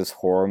 It was like this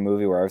horror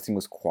movie where everything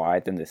was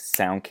quiet, then the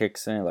sound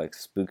kicks in, like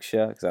spooks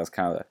you, because that was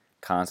kind of the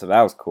concept.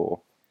 That was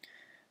cool.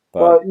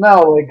 But But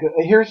no, like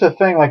here's the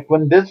thing: like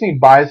when Disney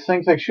buys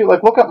things, like shoot,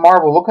 like look at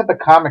Marvel, look at the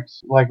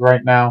comics, like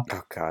right now,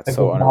 oh god, like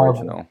so with Marvel.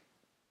 unoriginal.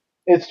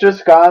 It's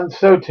just gone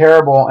so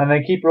terrible, and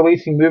they keep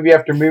releasing movie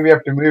after movie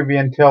after movie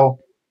until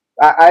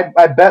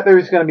I bet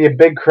there's going to be a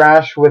big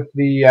crash with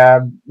the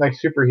like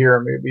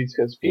superhero movies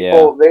because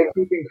Yeah, they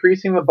keep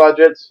increasing the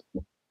budgets,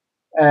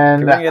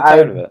 and people are gonna get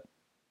tired of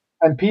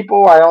it.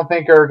 people I don't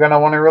think are going to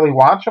want to really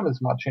watch them as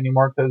much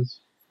anymore because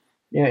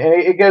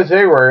it goes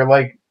everywhere.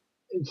 Like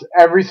it's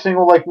every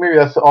single like movie.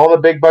 That's all the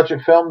big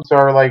budget films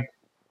are like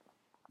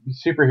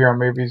superhero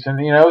movies, and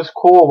it was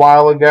cool a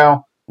while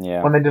ago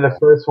Yeah, when they did the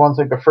first ones,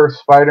 like the first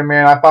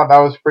Spider-Man. I thought that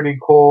was pretty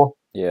cool.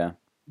 yeah.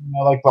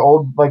 Like the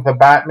old, like the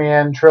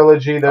Batman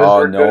trilogy, those Oh,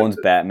 were good. Nolan's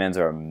Batmans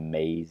are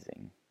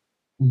amazing.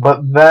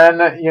 but then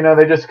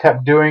they just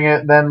kept doing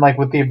it. Then like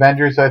with the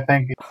Avengers, I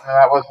think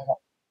that wasn't.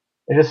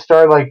 It just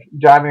started like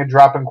driving a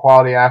drop in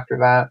quality after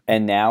that.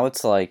 And now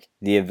it's like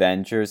the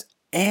Avengers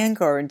and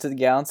Guardians of the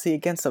Galaxy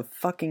against a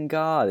fucking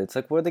god. It's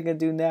like, what are they gonna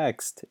do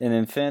next in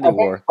Infinity I think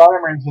War?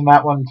 Spider-Man's in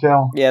that one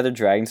too, Yeah, they're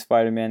dragging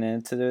Spider-Man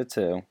into it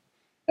too.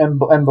 and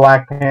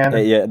Black Panther.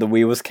 Yeah, the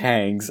Wee was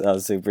Kang's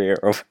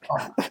superhero.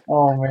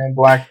 Oh man,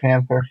 Black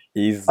Panther.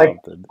 He's Like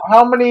something.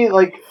 how many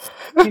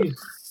geez,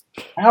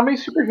 how many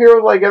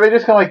superheroes are they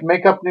just gonna like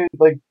make up new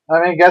I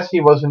mean I guess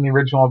he was in the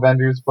original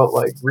Avengers, but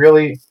like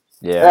really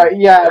Yeah,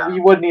 yeah,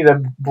 you would need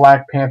a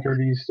Black Panther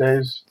these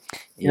days.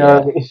 yeah.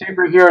 A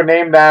superhero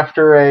named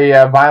after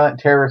a violent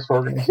terrorist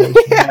organization.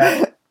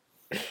 Yeah,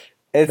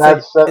 It's like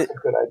that's a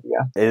good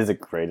idea. it is a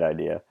great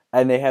idea,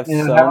 and they have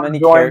Have so him many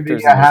join the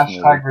characters in this movie.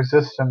 hashtag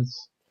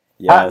resistance.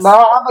 Yes.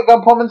 Now I'm like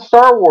I'm put in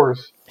Star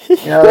Wars.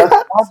 That's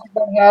why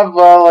don't you have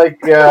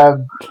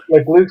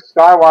like Luke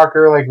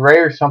Skywalker, like Ray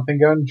or something,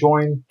 go and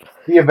join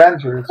the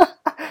Avengers.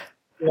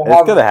 It's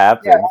Have gonna yeah,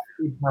 happen. that'd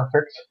be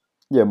perfect.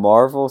 Yeah,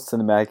 Marvel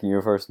Cinematic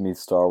Universe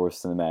meets Star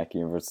Wars Cinematic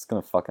Universe. It's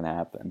gonna fucking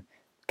happen.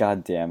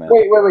 God damn it.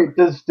 Wait.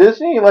 Does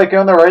Disney like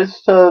own the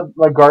rights to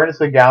like Guardians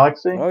of the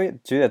Galaxy? Oh yeah,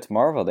 dude, that's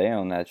Marvel. They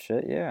own that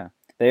shit. Yeah,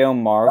 they own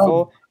Oh,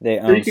 Marvel. They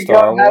so you own could go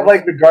Star and have Wars.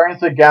 like the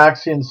Guardians of the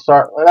Galaxy and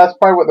Star. That's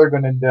probably what they're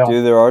gonna do.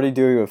 Dude, they're already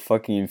doing a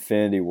fucking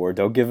Infinity War.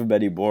 Don't give them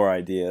any more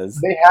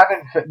ideas.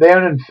 They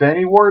own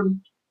Infinity Ward.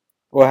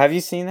 Well, have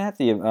you seen that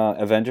the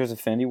Avengers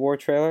Infinity War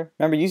trailer?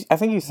 Remember, you? I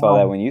think you saw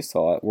that Um, when you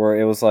saw it, where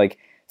it was like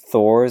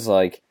Thor's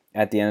like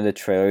at the end of the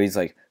trailer, he's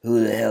like,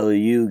 "Who the hell are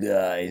you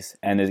guys?"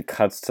 And it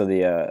cuts to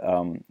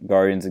the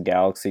Guardians of the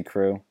Galaxy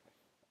crew.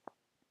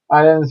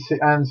 I didn't see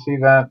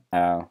that.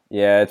 Oh,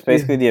 yeah, it's Is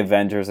basically the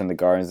Avengers and the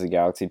Guardians of the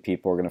Galaxy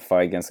people are gonna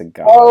fight against a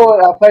god.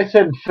 oh, if I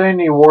said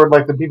Infinity Ward,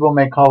 like the people who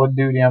make Call of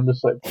Duty, I'm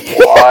just like,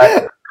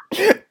 what?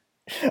 I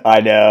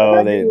Like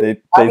know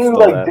they I they knew stole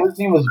like that.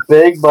 Disney was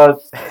big, but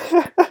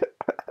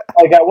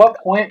like at what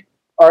point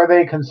are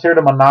they considered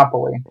a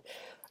monopoly?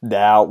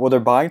 Now, well, they're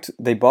buying.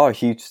 They bought a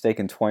huge stake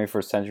in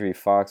 21st Century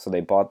Fox, so they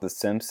bought The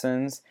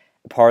Simpsons.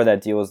 Part of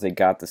that deal is they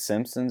got The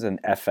Simpsons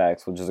and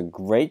FX, which is a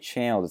great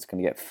channel that's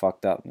gonna get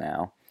fucked up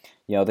now.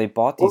 They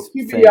bought Well,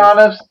 these to be things.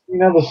 honest,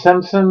 The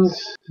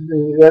Simpsons.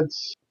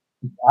 That's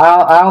I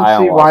don't I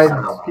don't see watch why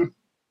Simpsons. people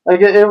like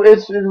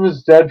it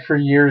was dead for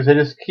years. They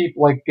just keep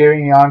like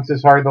giving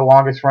Youngsters Hard the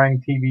longest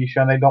running TV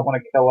show, and they don't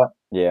want to kill it.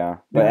 Yeah,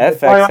 but They probably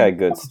FX don't had make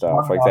good that much stuff.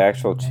 money Like the off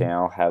actual of it.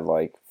 channel had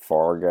like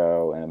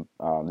Fargo and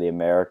The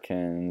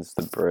Americans,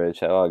 The Bridge,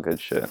 had a lot of good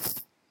shit.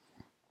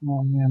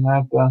 Oh man,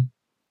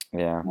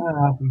 Yeah.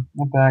 I have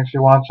to actually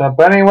watch that.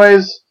 But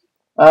anyways,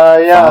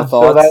 Final yeah.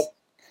 So thoughts?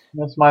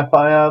 that's my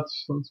thought. Yeah,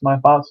 that's my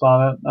thoughts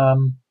on it.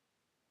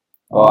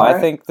 Well, All I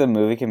right. think the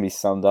movie can be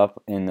summed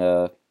up in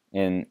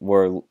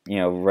where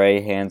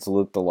Ray hands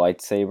Luke the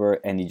lightsaber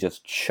and he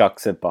just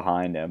chucks it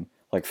behind him.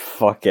 Like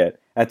fuck it.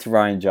 That's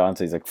Ryan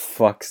Johnson. He's like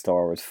fuck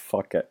Star Wars.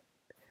 Fuck it.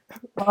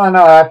 I don't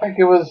know. I think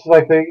it was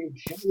like they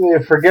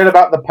forget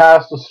about the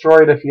past,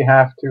 destroy it if you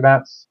have to.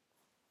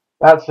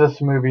 That's this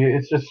movie.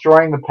 It's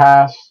destroying the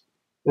past,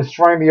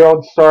 destroying the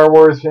old Star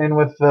Wars in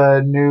with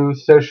the new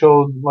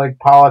social like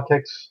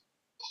politics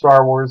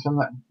Star Wars, and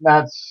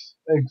that's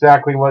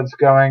exactly what's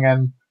going.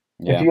 And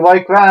if Yeah. you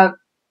like that,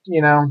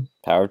 you know,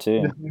 Power to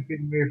you. this movie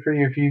can be for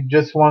you. If you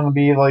just want to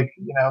be like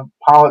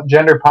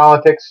gender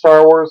politics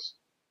Star Wars,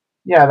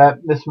 yeah, that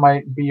this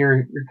might be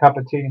your cup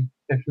of tea.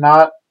 If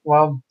not,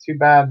 well, too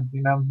bad.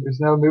 There's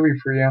no movie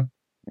for you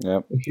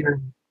Yep. if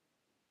you're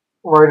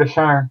worried to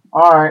shine.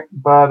 All right,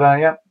 but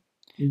yeah,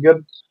 you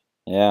good?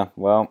 Yeah.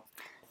 Well,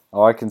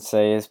 all I can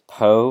say is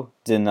Poe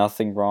did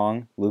nothing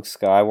wrong. Luke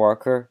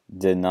Skywalker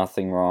did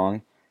nothing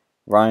wrong.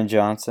 Ryan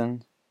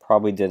Johnson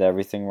probably did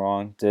everything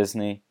wrong.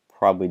 Disney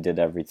probably did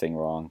everything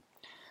wrong.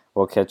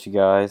 We'll catch you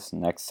guys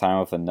next time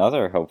with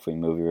another hopefully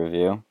movie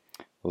review.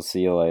 We'll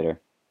see you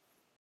later.